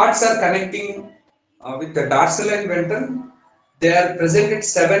two hearts are connecting with the dorsal and ventral. They are present at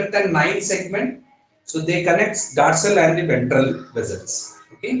 7th and 9th segment. So they connect dorsal and the ventral vessels.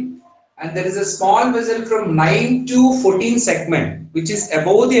 Okay. And there is a small vessel from 9 to 14 segment, which is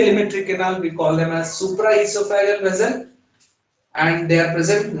above the alimentary canal. We call them as supraesophageal vessel. And they are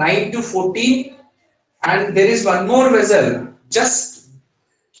present 9 to 14. And there is one more vessel just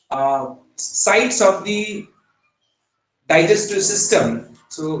sides of the digestive system.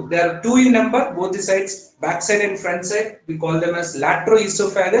 So there are two in number, both the sides, back side and front side. We call them as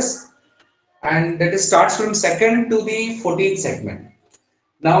lateroesophagus, and that is starts from second to the 14th segment.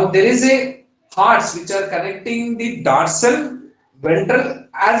 Now there is a hearts which are connecting the dorsal, ventral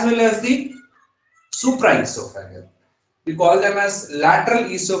as well as the supraesophageal. We call them as lateral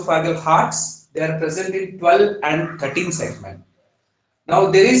esophageal hearts. They are present in 12 and 13 segment. Now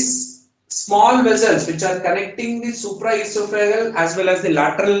there is small vessels which are connecting the supraesophageal as well as the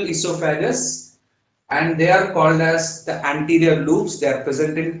lateral esophagus, and they are called as the anterior loops. They are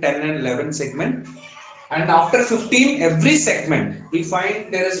present in 10 and 11 segment. And after 15, every segment, we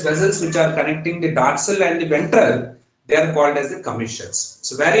find there is vessels which are connecting the dorsal and the ventral. They are called as the commissures.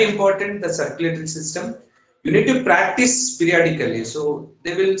 So very important, the circulatory system. You need to practice periodically. So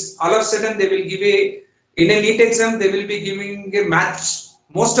they will, all of a sudden they will give a, in a NEET exam, they will be giving a match.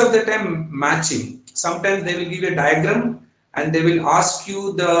 Most of the time matching. Sometimes they will give a diagram and they will ask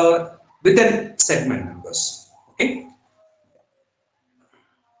you the within segment numbers. Okay.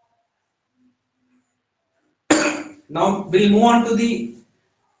 Now we'll move on to the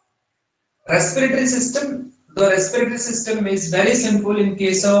respiratory system. The respiratory system is very simple in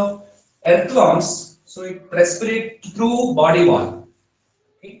case of earthworms. So it respirates through body wall.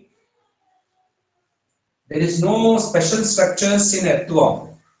 Okay. There is no special structures in earthworm.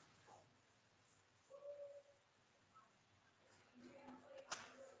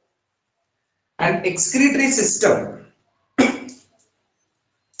 And excretory system,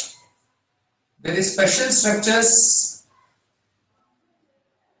 there is special structures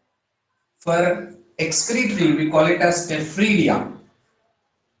for excretory. We call it as nephridia.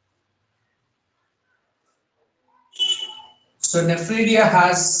 So nephridia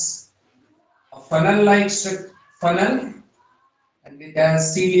has a funnel-like funnel, and it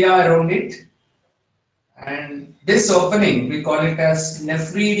has cilia around it. And this opening we call it as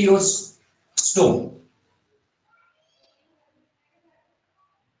nephridiostome.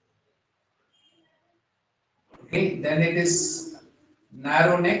 Okay, then it is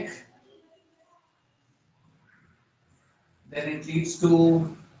narrow neck. Then it leads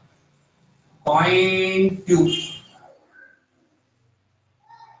to point tube.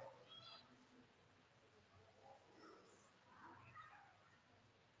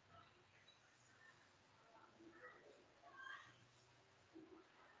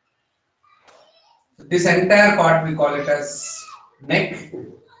 So this entire part we call it as neck,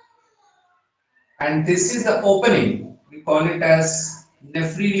 and this is the opening. We call it as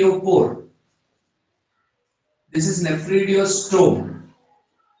nephridiopore. This is nephridiostome.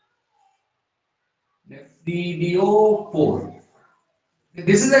 Nephridiopore.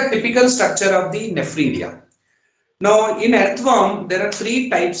 This is a typical structure of the nephridia. Now, in earthworm, there are three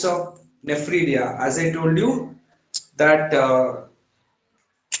types of nephridia. As I told you, that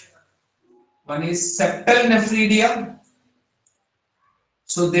one is septal nephridia.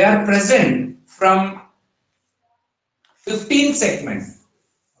 So they are present from 15 segment.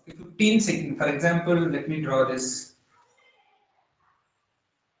 15 segment. For example, let me draw this.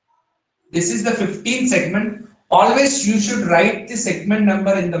 This is the 15 segment. Always you should write the segment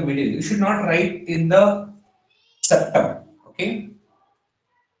number in the middle. You should not write in the septum. Okay.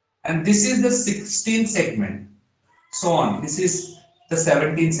 And this is the 16th segment. So on. This is the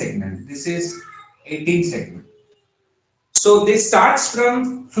 17th segment. This is 18th segment. So this starts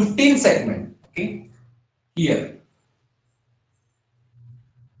from 15 segment. Okay. Here.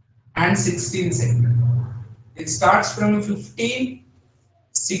 And 16 segment. It starts from 15,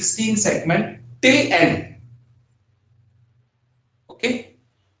 16 segment till end. Okay.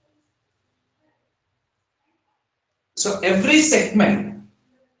 So every segment.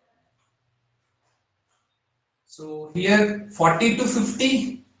 So here 40 to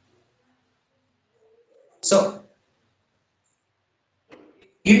 50. So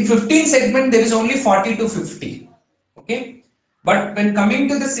in 15 segment there is only 40 to 50. Okay. But when coming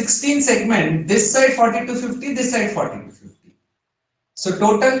to the 16 segment, this side 40 to 50, this side 40 to 50. So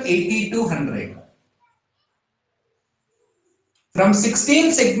total 80 to 100. From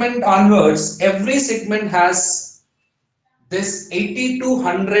 16 segment onwards, every segment has this 80 to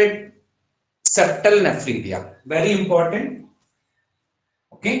 100 septal nephridia. Very important.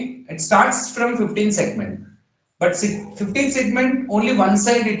 Okay, it starts from 15 segment, but 15 segment only one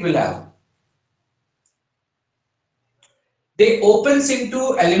side it will have. They opens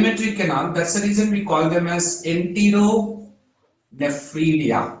into alimentary canal. That's the reason we call them as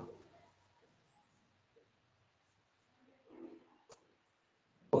enteronephridia.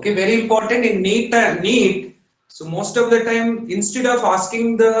 Okay, very important in NEET. So most of the time, instead of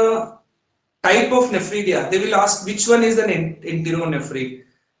asking the type of nephridia, they will ask which one is an enteronephric,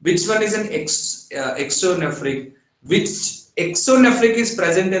 which one is an exonephric, which exonephric is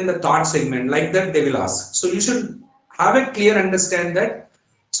present in the third segment. Like that, they will ask. So you should have a clear understand that.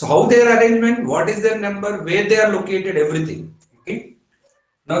 So how their arrangement, what is their number, where they are located, everything. Okay.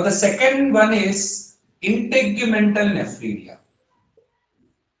 Now the second one is integumental nephridia.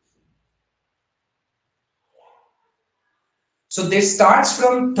 So this starts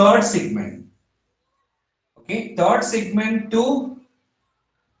from third segment. Okay, third segment to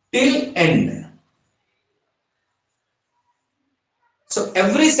till end. So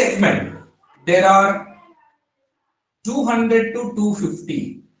every segment there are 200 to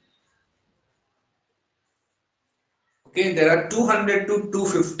 250. Okay, there are 200 to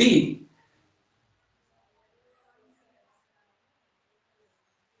 250,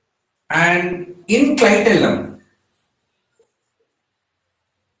 and in clitellum,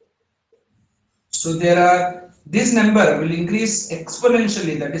 so there are, this number will increase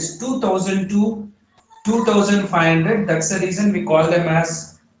exponentially, that is 2000 to 2500. That's the reason we call them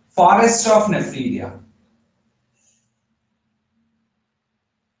as forest of nephridia.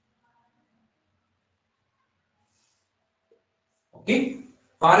 Okay,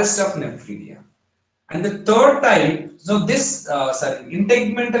 forest of nephridia. And the third type, so this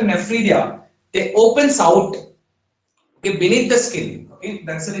integmental nephridia, they opens out, okay, beneath the skin. Okay,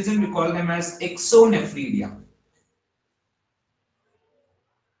 that's the reason we call them as exonephridia.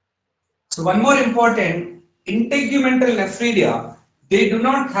 So one more important, integumental nephridia, they do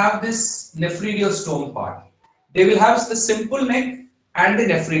not have this nephridiostome part. They will have the simple neck and the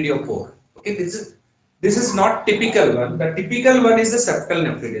nephridiopore. Okay, this is not typical one. The typical one is the septal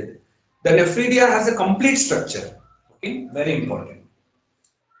nephridia. The nephridia has a complete structure. Okay, very important.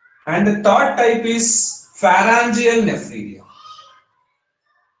 And the third type is pharyngeal nephridia.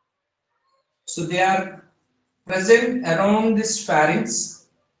 So they are present around this pharynx,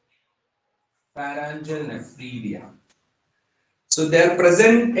 pharyngeal nephridia. So they are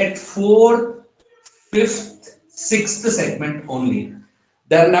present at fourth, fifth, sixth segment only.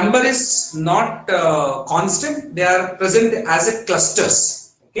 Their number is not constant. They are present as a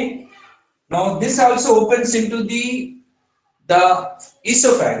clusters. Okay. Now this also opens into the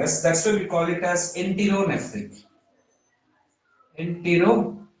esophagus. That's why we call it as enteronephric.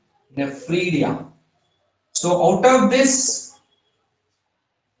 Enteronephridia. So out of this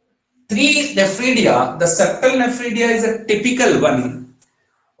three nephridia, the septal nephridia is a typical one.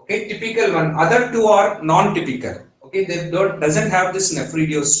 Okay, typical one. Other two are non-typical. Okay, they doesn't have this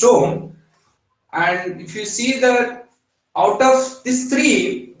nephridiostome. And if you see that out of these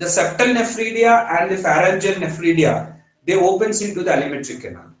three, the septal nephridia and the pharyngeal nephridia, they opens into the alimentary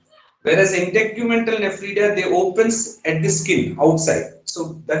canal. Whereas integumental nephridia, they opens at the skin outside.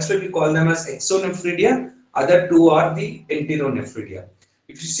 So that's why we call them as exonephridia. Other two are the enteronephridia.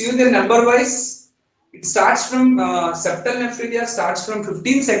 If you see the number wise, it starts from septal nephridia starts from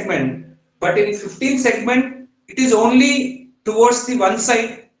 15 segment, but in 15 segment, it is only towards the one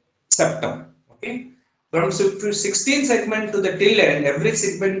side septum. Okay, from 16 segment to the till end, every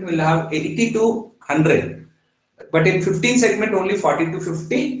segment will have 80 to 100, but in 15 segment only 40 to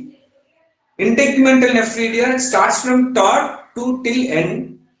 50. Integumental nephridia starts from top to till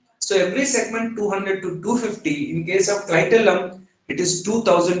end. So every segment 200 to 250. In case of clitellum, it is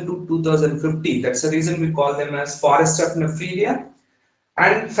 2000 to 2050. That's the reason we call them as forest of nephridia.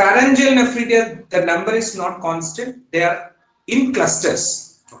 And pharyngeal nephridia, the number is not constant. They are in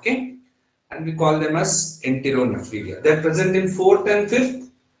clusters. Okay, and we call them as enteronephridia. They are present in fourth and fifth.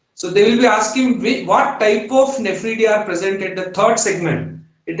 So they will be asking what type of nephridia are present at the third segment.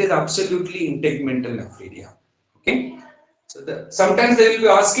 It is absolutely integumental nephridia. Okay. So sometimes they will be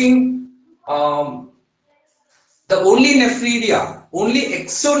asking the only nephridia, only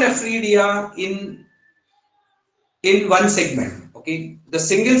exonephridia in one segment. Okay. The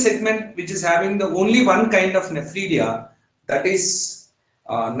single segment which is having the only one kind of nephridia, that is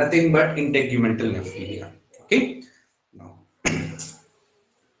nothing but integumental nephridia. Okay.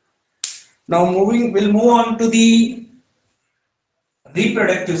 Now we'll move on to the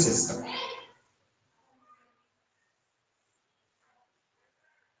reproductive system.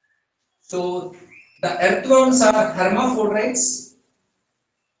 So the earthworms are hermaphrodites.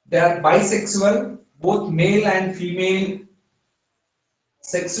 They are bisexual. Both male and female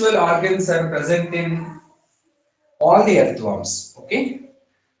sexual organs are present in all the earthworms. Okay.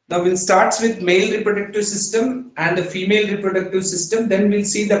 Now we'll start with male reproductive system and the female reproductive system. Then we'll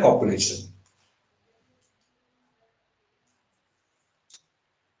see the copulation.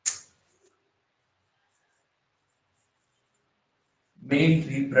 Male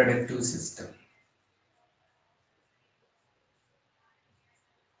reproductive system.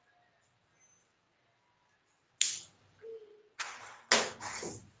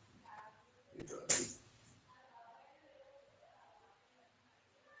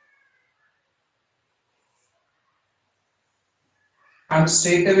 I'm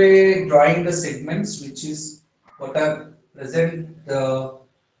straight away drawing the segments which is what are present the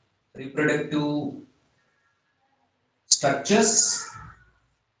reproductive structures.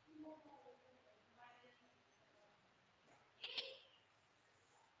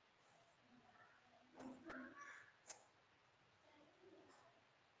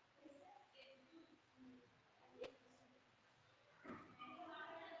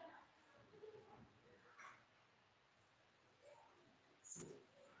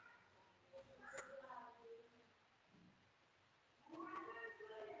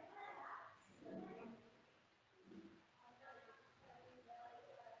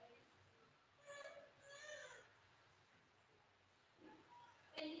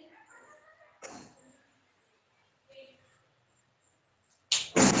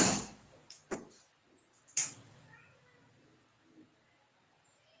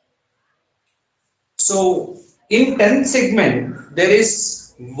 So in 10th segment, there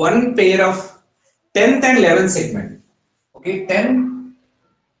is one pair of 10th and 11th segment. Okay,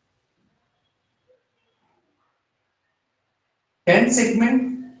 10th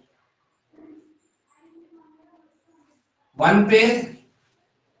segment, one pair,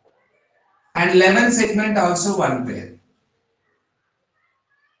 and 11th segment also one pair.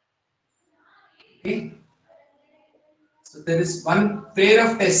 Okay, so there is one pair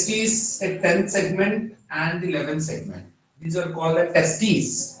of testes at 10th segment and 11th segment. These are called the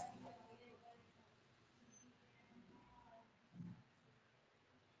testes.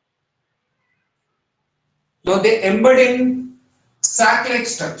 Now they embed in sac-like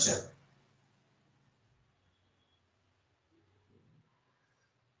structure.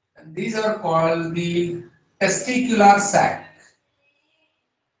 And these are called the testicular sac.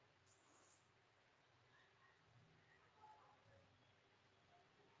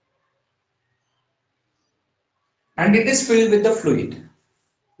 And it is filled with the fluid.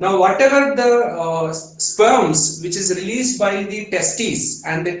 Now, whatever the sperms which is released by the testes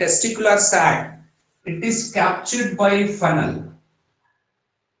and the testicular sac, it is captured by funnel,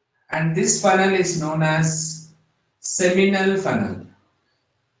 and this funnel is known as seminal funnel.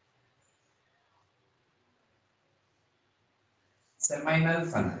 Seminal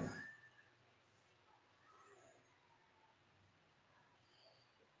funnel.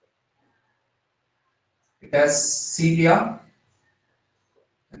 It has cilia,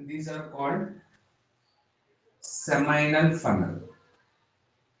 and these are called seminal funnel.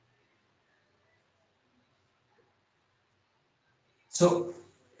 So,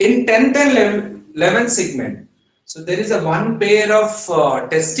 in 10th and 11th segment, so there is a one pair of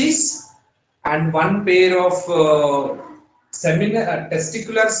testes and one pair of seminal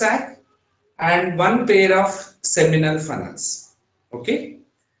testicular sac and one pair of seminal funnels. Okay.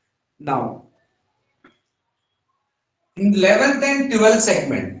 Now, in 11th and 12th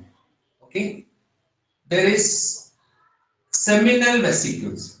segment, okay, there is seminal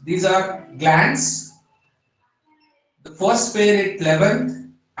vesicles. These are glands. The first pair at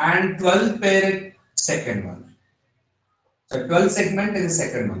 11th and 12th pair at second one. So 12th segment is the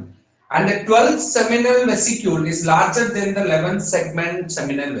second one. And the 12th seminal vesicule is larger than the 11th segment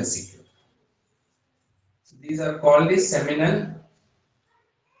seminal vesicule. So these are called the seminal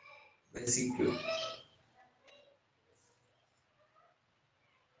vesicule.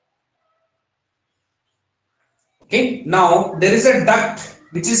 Okay. Now there is a duct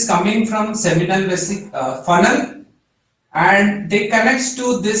which is coming from seminal funnel, and they connects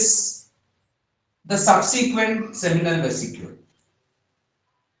to this the subsequent seminal vesicule.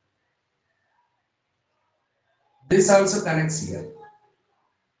 This also connects here.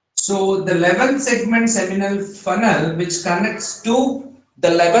 So the 11th segment seminal funnel which connects to the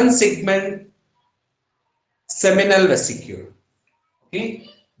 11th segment seminal vesicule. Okay.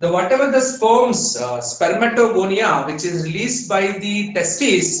 The whatever the sperms, spermatogonia, which is released by the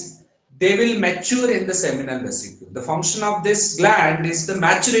testes, they will mature in the seminal vesicule. The function of this gland is the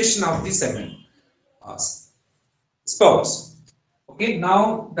maturation of the semen sperms. Okay.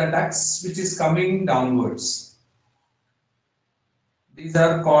 Now the ducts which is coming downwards. These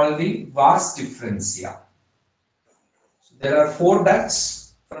are called the vas differentia. So there are four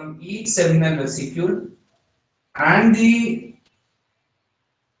ducts from each seminal vesicule and the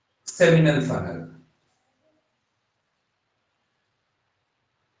seminal funnel.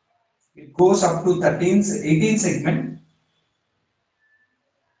 It goes up to 18 segment.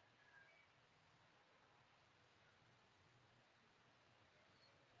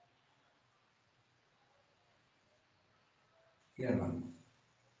 Here one.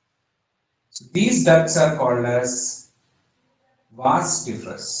 So these ducts are called as vas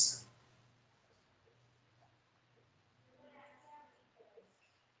differs.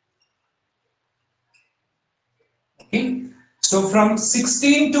 Okay. So from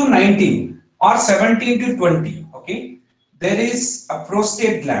 16 to 19 or 17 to 20, okay, there is a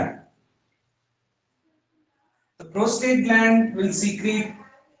prostate gland. The prostate gland will secrete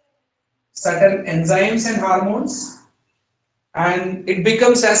certain enzymes and hormones, and it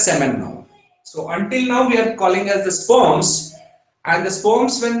becomes as semen now. So until now we are calling as the sperms, and the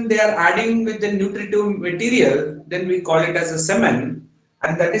sperms when they are adding with the nutritive material, then we call it as a semen,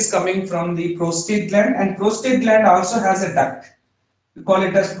 and that is coming from the prostate gland, and prostate gland also has a duct. We call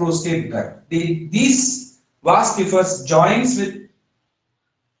it as prostate duct. These vas differs joins with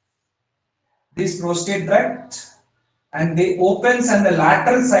this prostate duct, and they opens on the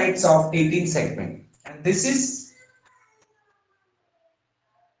lateral sides of 18 segment, and this is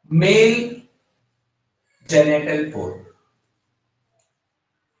male genital pore.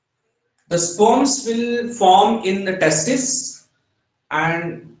 The sperms will form in the testis,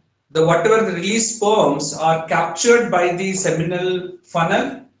 and the whatever the released sperms are captured by the seminal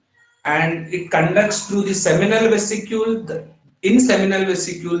funnel, and it conducts through the seminal vesicule. In seminal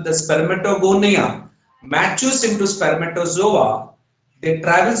vesicule, the spermatogonia matures into spermatozoa. They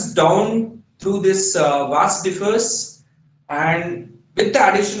travels down through this vas differs, and with the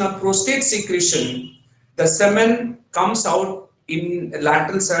addition of prostate secretion, the semen comes out in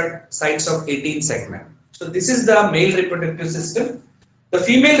lateral sides of 18 segment. So this is the male reproductive system. The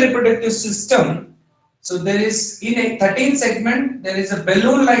female reproductive system, so there is in a 13 segment, there is a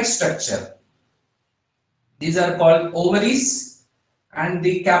balloon-like structure. These are called ovaries, and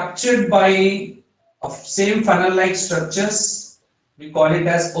they captured by of same funnel-like structures. We call it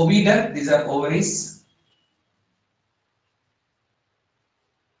as oviduct. These are ovaries,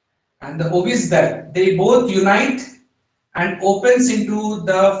 and the ovis that they both unite and opens into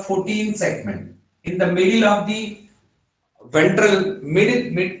the 14 segment in the middle of the ventral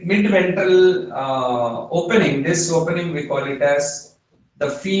mid ventral opening. This opening we call it as the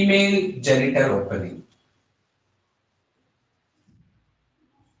female genital opening.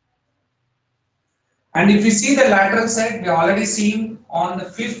 And if you see the lateral side, we already seen on the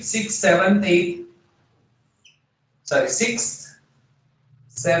 5th, 6th, 7th, 8th, sorry, 6th,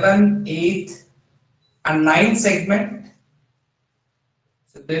 7th, 8th, and 9th segment.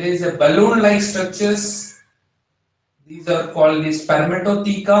 So there is a balloon-like structures. These are called the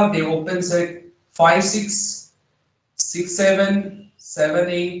spermatotheca. They opens at 5, 6, 6, 7, 7,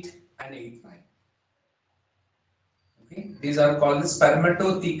 8, and 8, 9. Okay, these are called the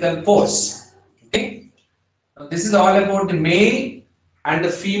spermatothecal pores. Okay, now this is all about the male and the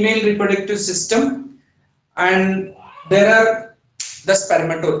female reproductive system, and there are the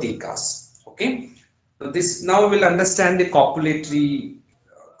spermatothecas. Okay, so this now we'll understand the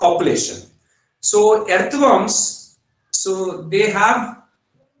copulation. So earthworms, so they have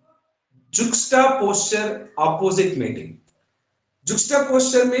juxtaposture opposite mating.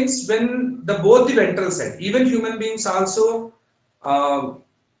 Juxtaposture means when the both the ventral side, even human beings also uh,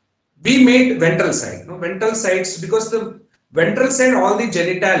 we made ventral side, no ventral sides, because the ventral side all the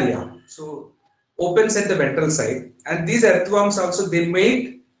genitalia so opens at the ventral side, and these earthworms also they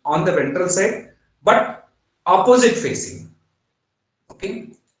made on the ventral side but opposite facing. Okay,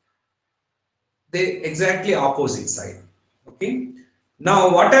 they exactly opposite side. Okay,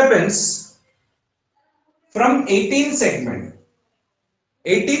 now what happens from 18 segment,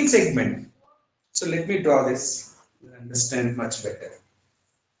 18 segment. So let me draw this, you'll understand much better.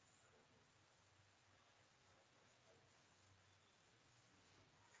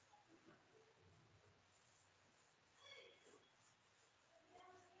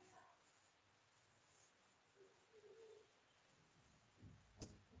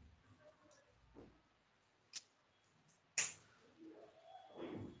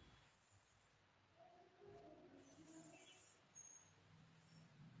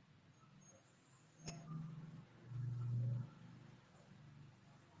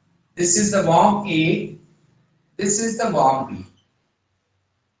 This is the worm A, this is the worm B.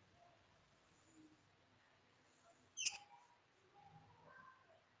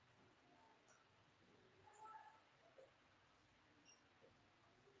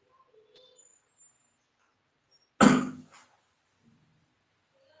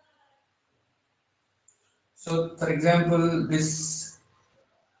 So for example, this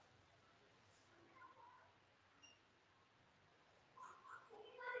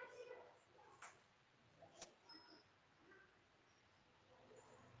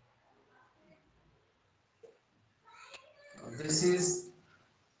is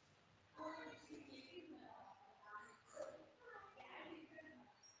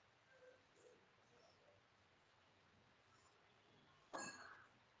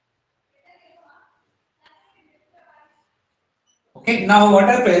okay. Now what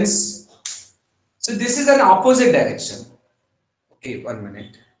happens? So this is an opposite direction. Okay, 1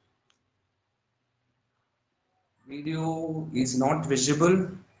 minute. Video is not visible.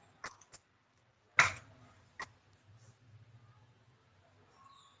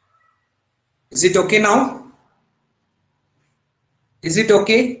 Is it okay now? Is it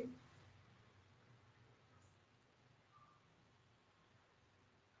okay?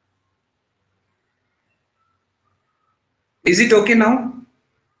 Is it okay now?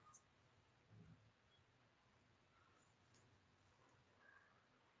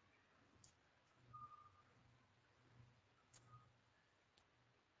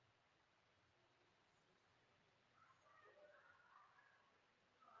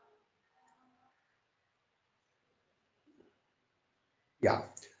 Yeah.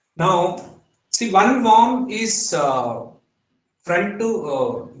 Now, see, one worm is front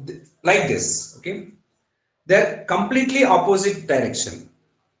to like this. Okay, they're completely opposite direction.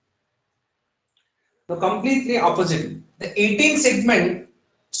 So completely opposite. The 18 segment,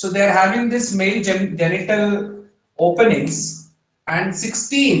 so they are having this male genital openings, and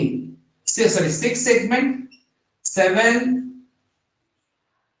 16, sorry, 6 segment, 7,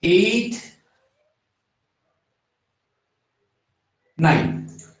 8, 9.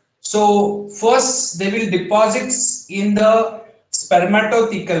 So first they will deposit in the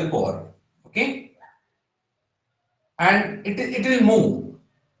spermatothecal pore, okay, and it will move,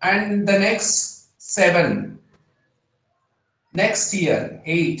 and the next 7, next year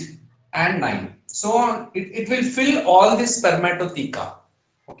 8 and 9, so on, it will fill all this spermatotheca,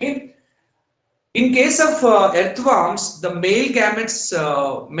 okay. In case of earthworms, the male gametes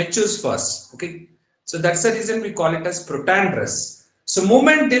matures first, okay. So that's the reason we call it as protandrous. So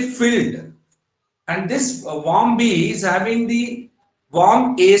moment they filled, and this worm B is having the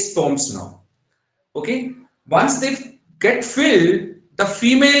worm A sperms now, okay. Once they get filled, the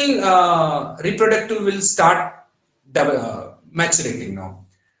female reproductive will start maturating now.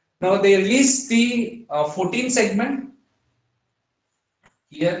 Now they release the 14 segment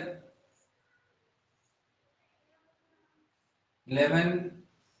here, 11,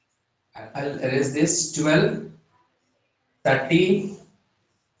 I'll erase this, 12, 13,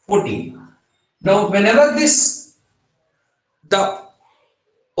 14. Now whenever this, the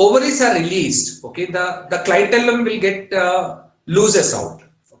ovaries are released, okay, the clitellum will get loses out,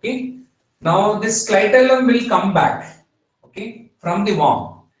 okay. Now this clitellum will come back, okay, from the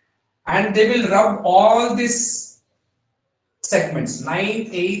worm, and they will rub all these segments 9,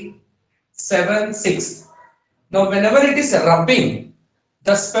 8, 7, 6. Now whenever it is rubbing,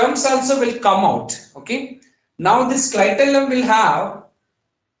 the sperms also will come out, okay. Now this clitellum will have,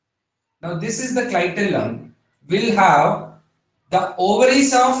 now this is the clitellum, will have the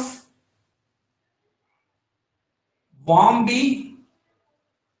ovaries of worm B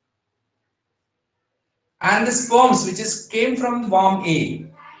and the sperms which is came from worm A,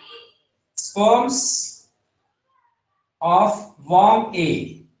 sperms of worm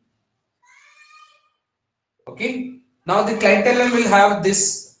A, okay. Now the clitellum will have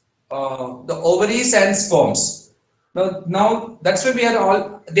this the ovaries and sperms. Now that's why we are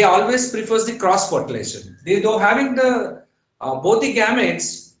all, they always prefers the cross fertilization. They though having the both the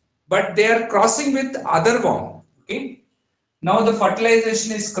gametes, but they are crossing with other worm, okay. Now the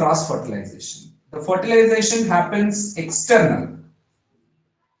fertilization is cross fertilization. The fertilization happens external.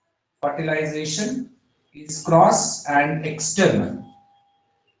 Fertilization is cross and external.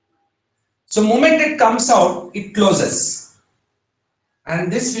 So moment it comes out, it closes, and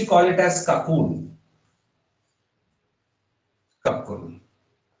this we call it as cocoon. Cocoon.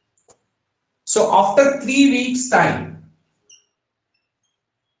 So after 3 weeks time,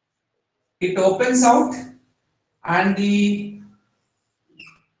 it opens out, and the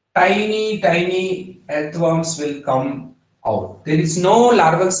tiny earthworms will come out. There is no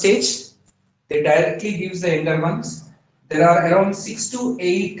larval stage. They directly gives the younger ones. There are around 6 to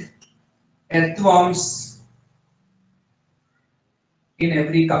 8 earthworms in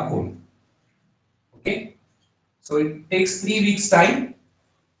every cocoon. Okay, so it takes 3 weeks time.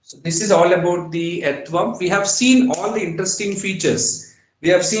 So this is all about the earthworm. We have seen all the interesting features. We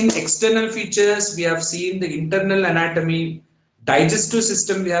have seen external features. We have seen the internal anatomy, digestive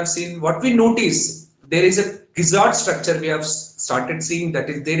system. We have seen what we notice. There is a gizzard structure we have started seeing, that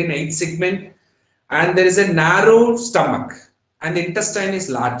is there in 8 segment, and there is a narrow stomach, and the intestine is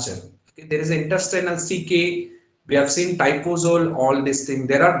larger. Okay, there is an intestinal CK. We have seen typosol, all these things.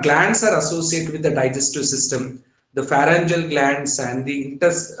 There are glands are associated with the digestive system, the pharyngeal glands and the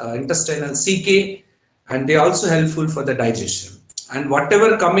intestinal CK, and they are also helpful for the digestion. And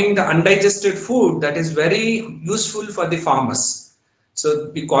whatever coming the undigested food, that is very useful for the farmers.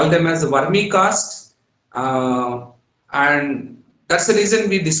 So we call them as the vermicast, and that's the reason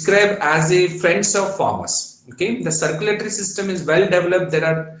we describe as a friends of farmers. Okay, the circulatory system is well developed. There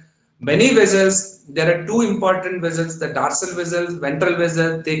are many vessels. There are 2 important vessels, the dorsal vessels, ventral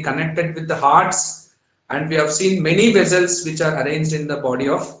vessel. They connected with the hearts, and we have seen many vessels which are arranged in the body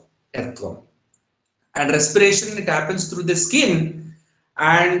of earthworm. And respiration, it happens through the skin,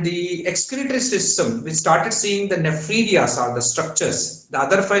 and the excretory system. We started seeing the nephredias or the structures. The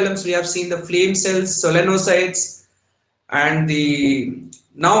other phylums we have seen the flame cells, solenocytes, and the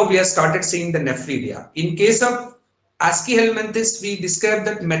now we have started seeing the nephridia. In case of Aschelminthes, we described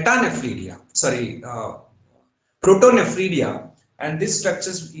that metanephridia, sorry, protonephridia, and these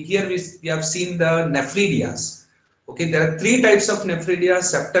structures here we have seen the nephredias. Okay, there are three types of nephridia: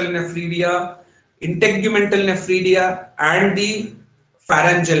 septal nephridia, integumental nephridia, and the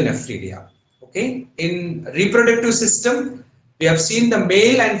pharyngeal nephridia. Okay, in reproductive system, we have seen the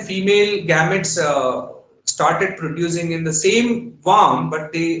male and female gametes started producing in the same worm,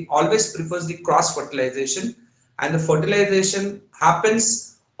 but they always prefers the cross fertilization, and the fertilization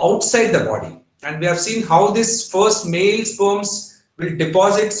happens outside the body. And we have seen how this first male sperms will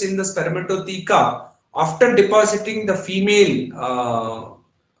deposits in the spermatotheca. After depositing, the female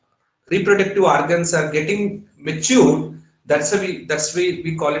reproductive organs are getting matured. That's why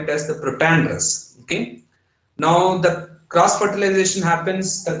we call it as the protandrous. Okay. Now the cross fertilization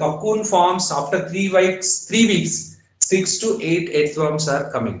happens. The cocoon forms after 3 weeks. 3 weeks, 6 to 8 earthworms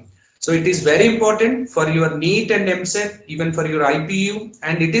are coming. So it is very important for your NEET and MSET, even for your IPU,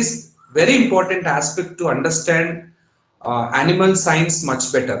 and it is very important aspect to understand animal science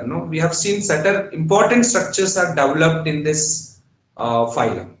much better. No, we have seen certain important structures are developed in this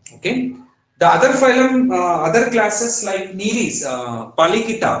phylum. Okay, the other phylum, other classes like Nereis,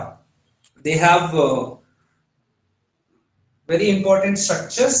 Polychaeta, they have very important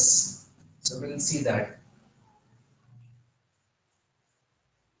structures. So we'll see that.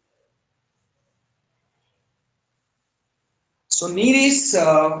 So Nereis,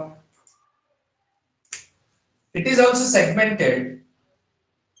 it is also segmented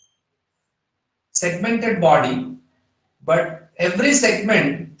body, but every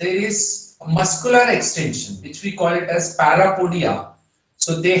segment there is a muscular extension which we call it as parapodia.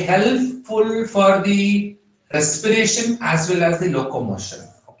 So they helpful for the respiration as well as the locomotion.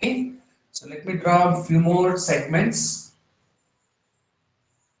 Okay, so let me draw a few more segments.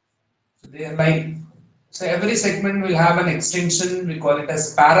 So they are like, so every segment will have an extension, we call it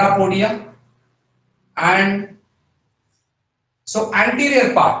as parapodia. And so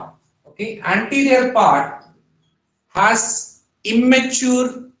anterior part, okay, anterior part has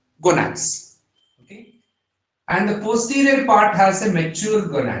immature gonads, okay, and the posterior part has a mature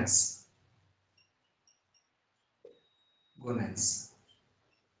gonads.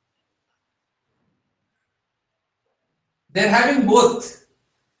 They're having both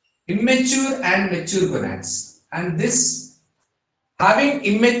immature and mature gonads, and this having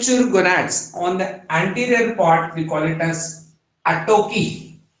immature gonads on the anterior part we call it as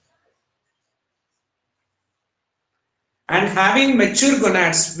atoki, and having mature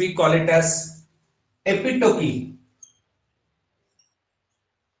gonads we call it as epitoki.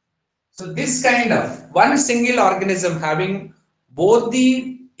 So this kind of one single organism having both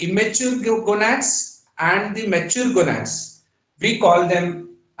the immature gonads and the mature gonads, we call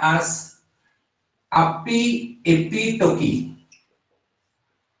them as epitoki.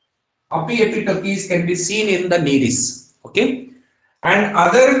 Epitokis can be seen in the Nereis. Okay, and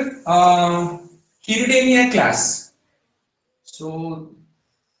other Chiridania class. So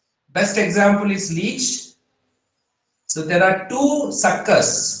best example is leech. So there are two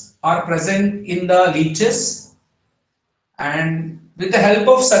suckers are present in the leeches, and with the help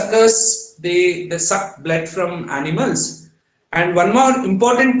of suckers they suck blood from animals. And one more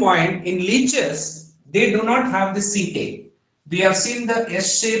important point, in leeches they do not have the setae. We have seen the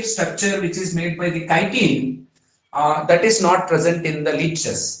S-shaped structure which is made by the chitin, that is not present in the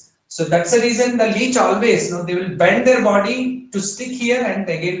leeches. So that's the reason the leech always, they will bend their body to stick here, and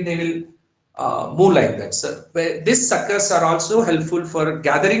again they will move like that. So these suckers are also helpful for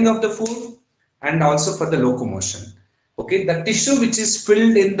gathering of the food and also for the locomotion. Okay, the tissue which is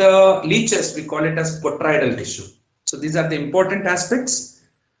filled in the leeches we call it as botryoidal tissue. So these are the important aspects.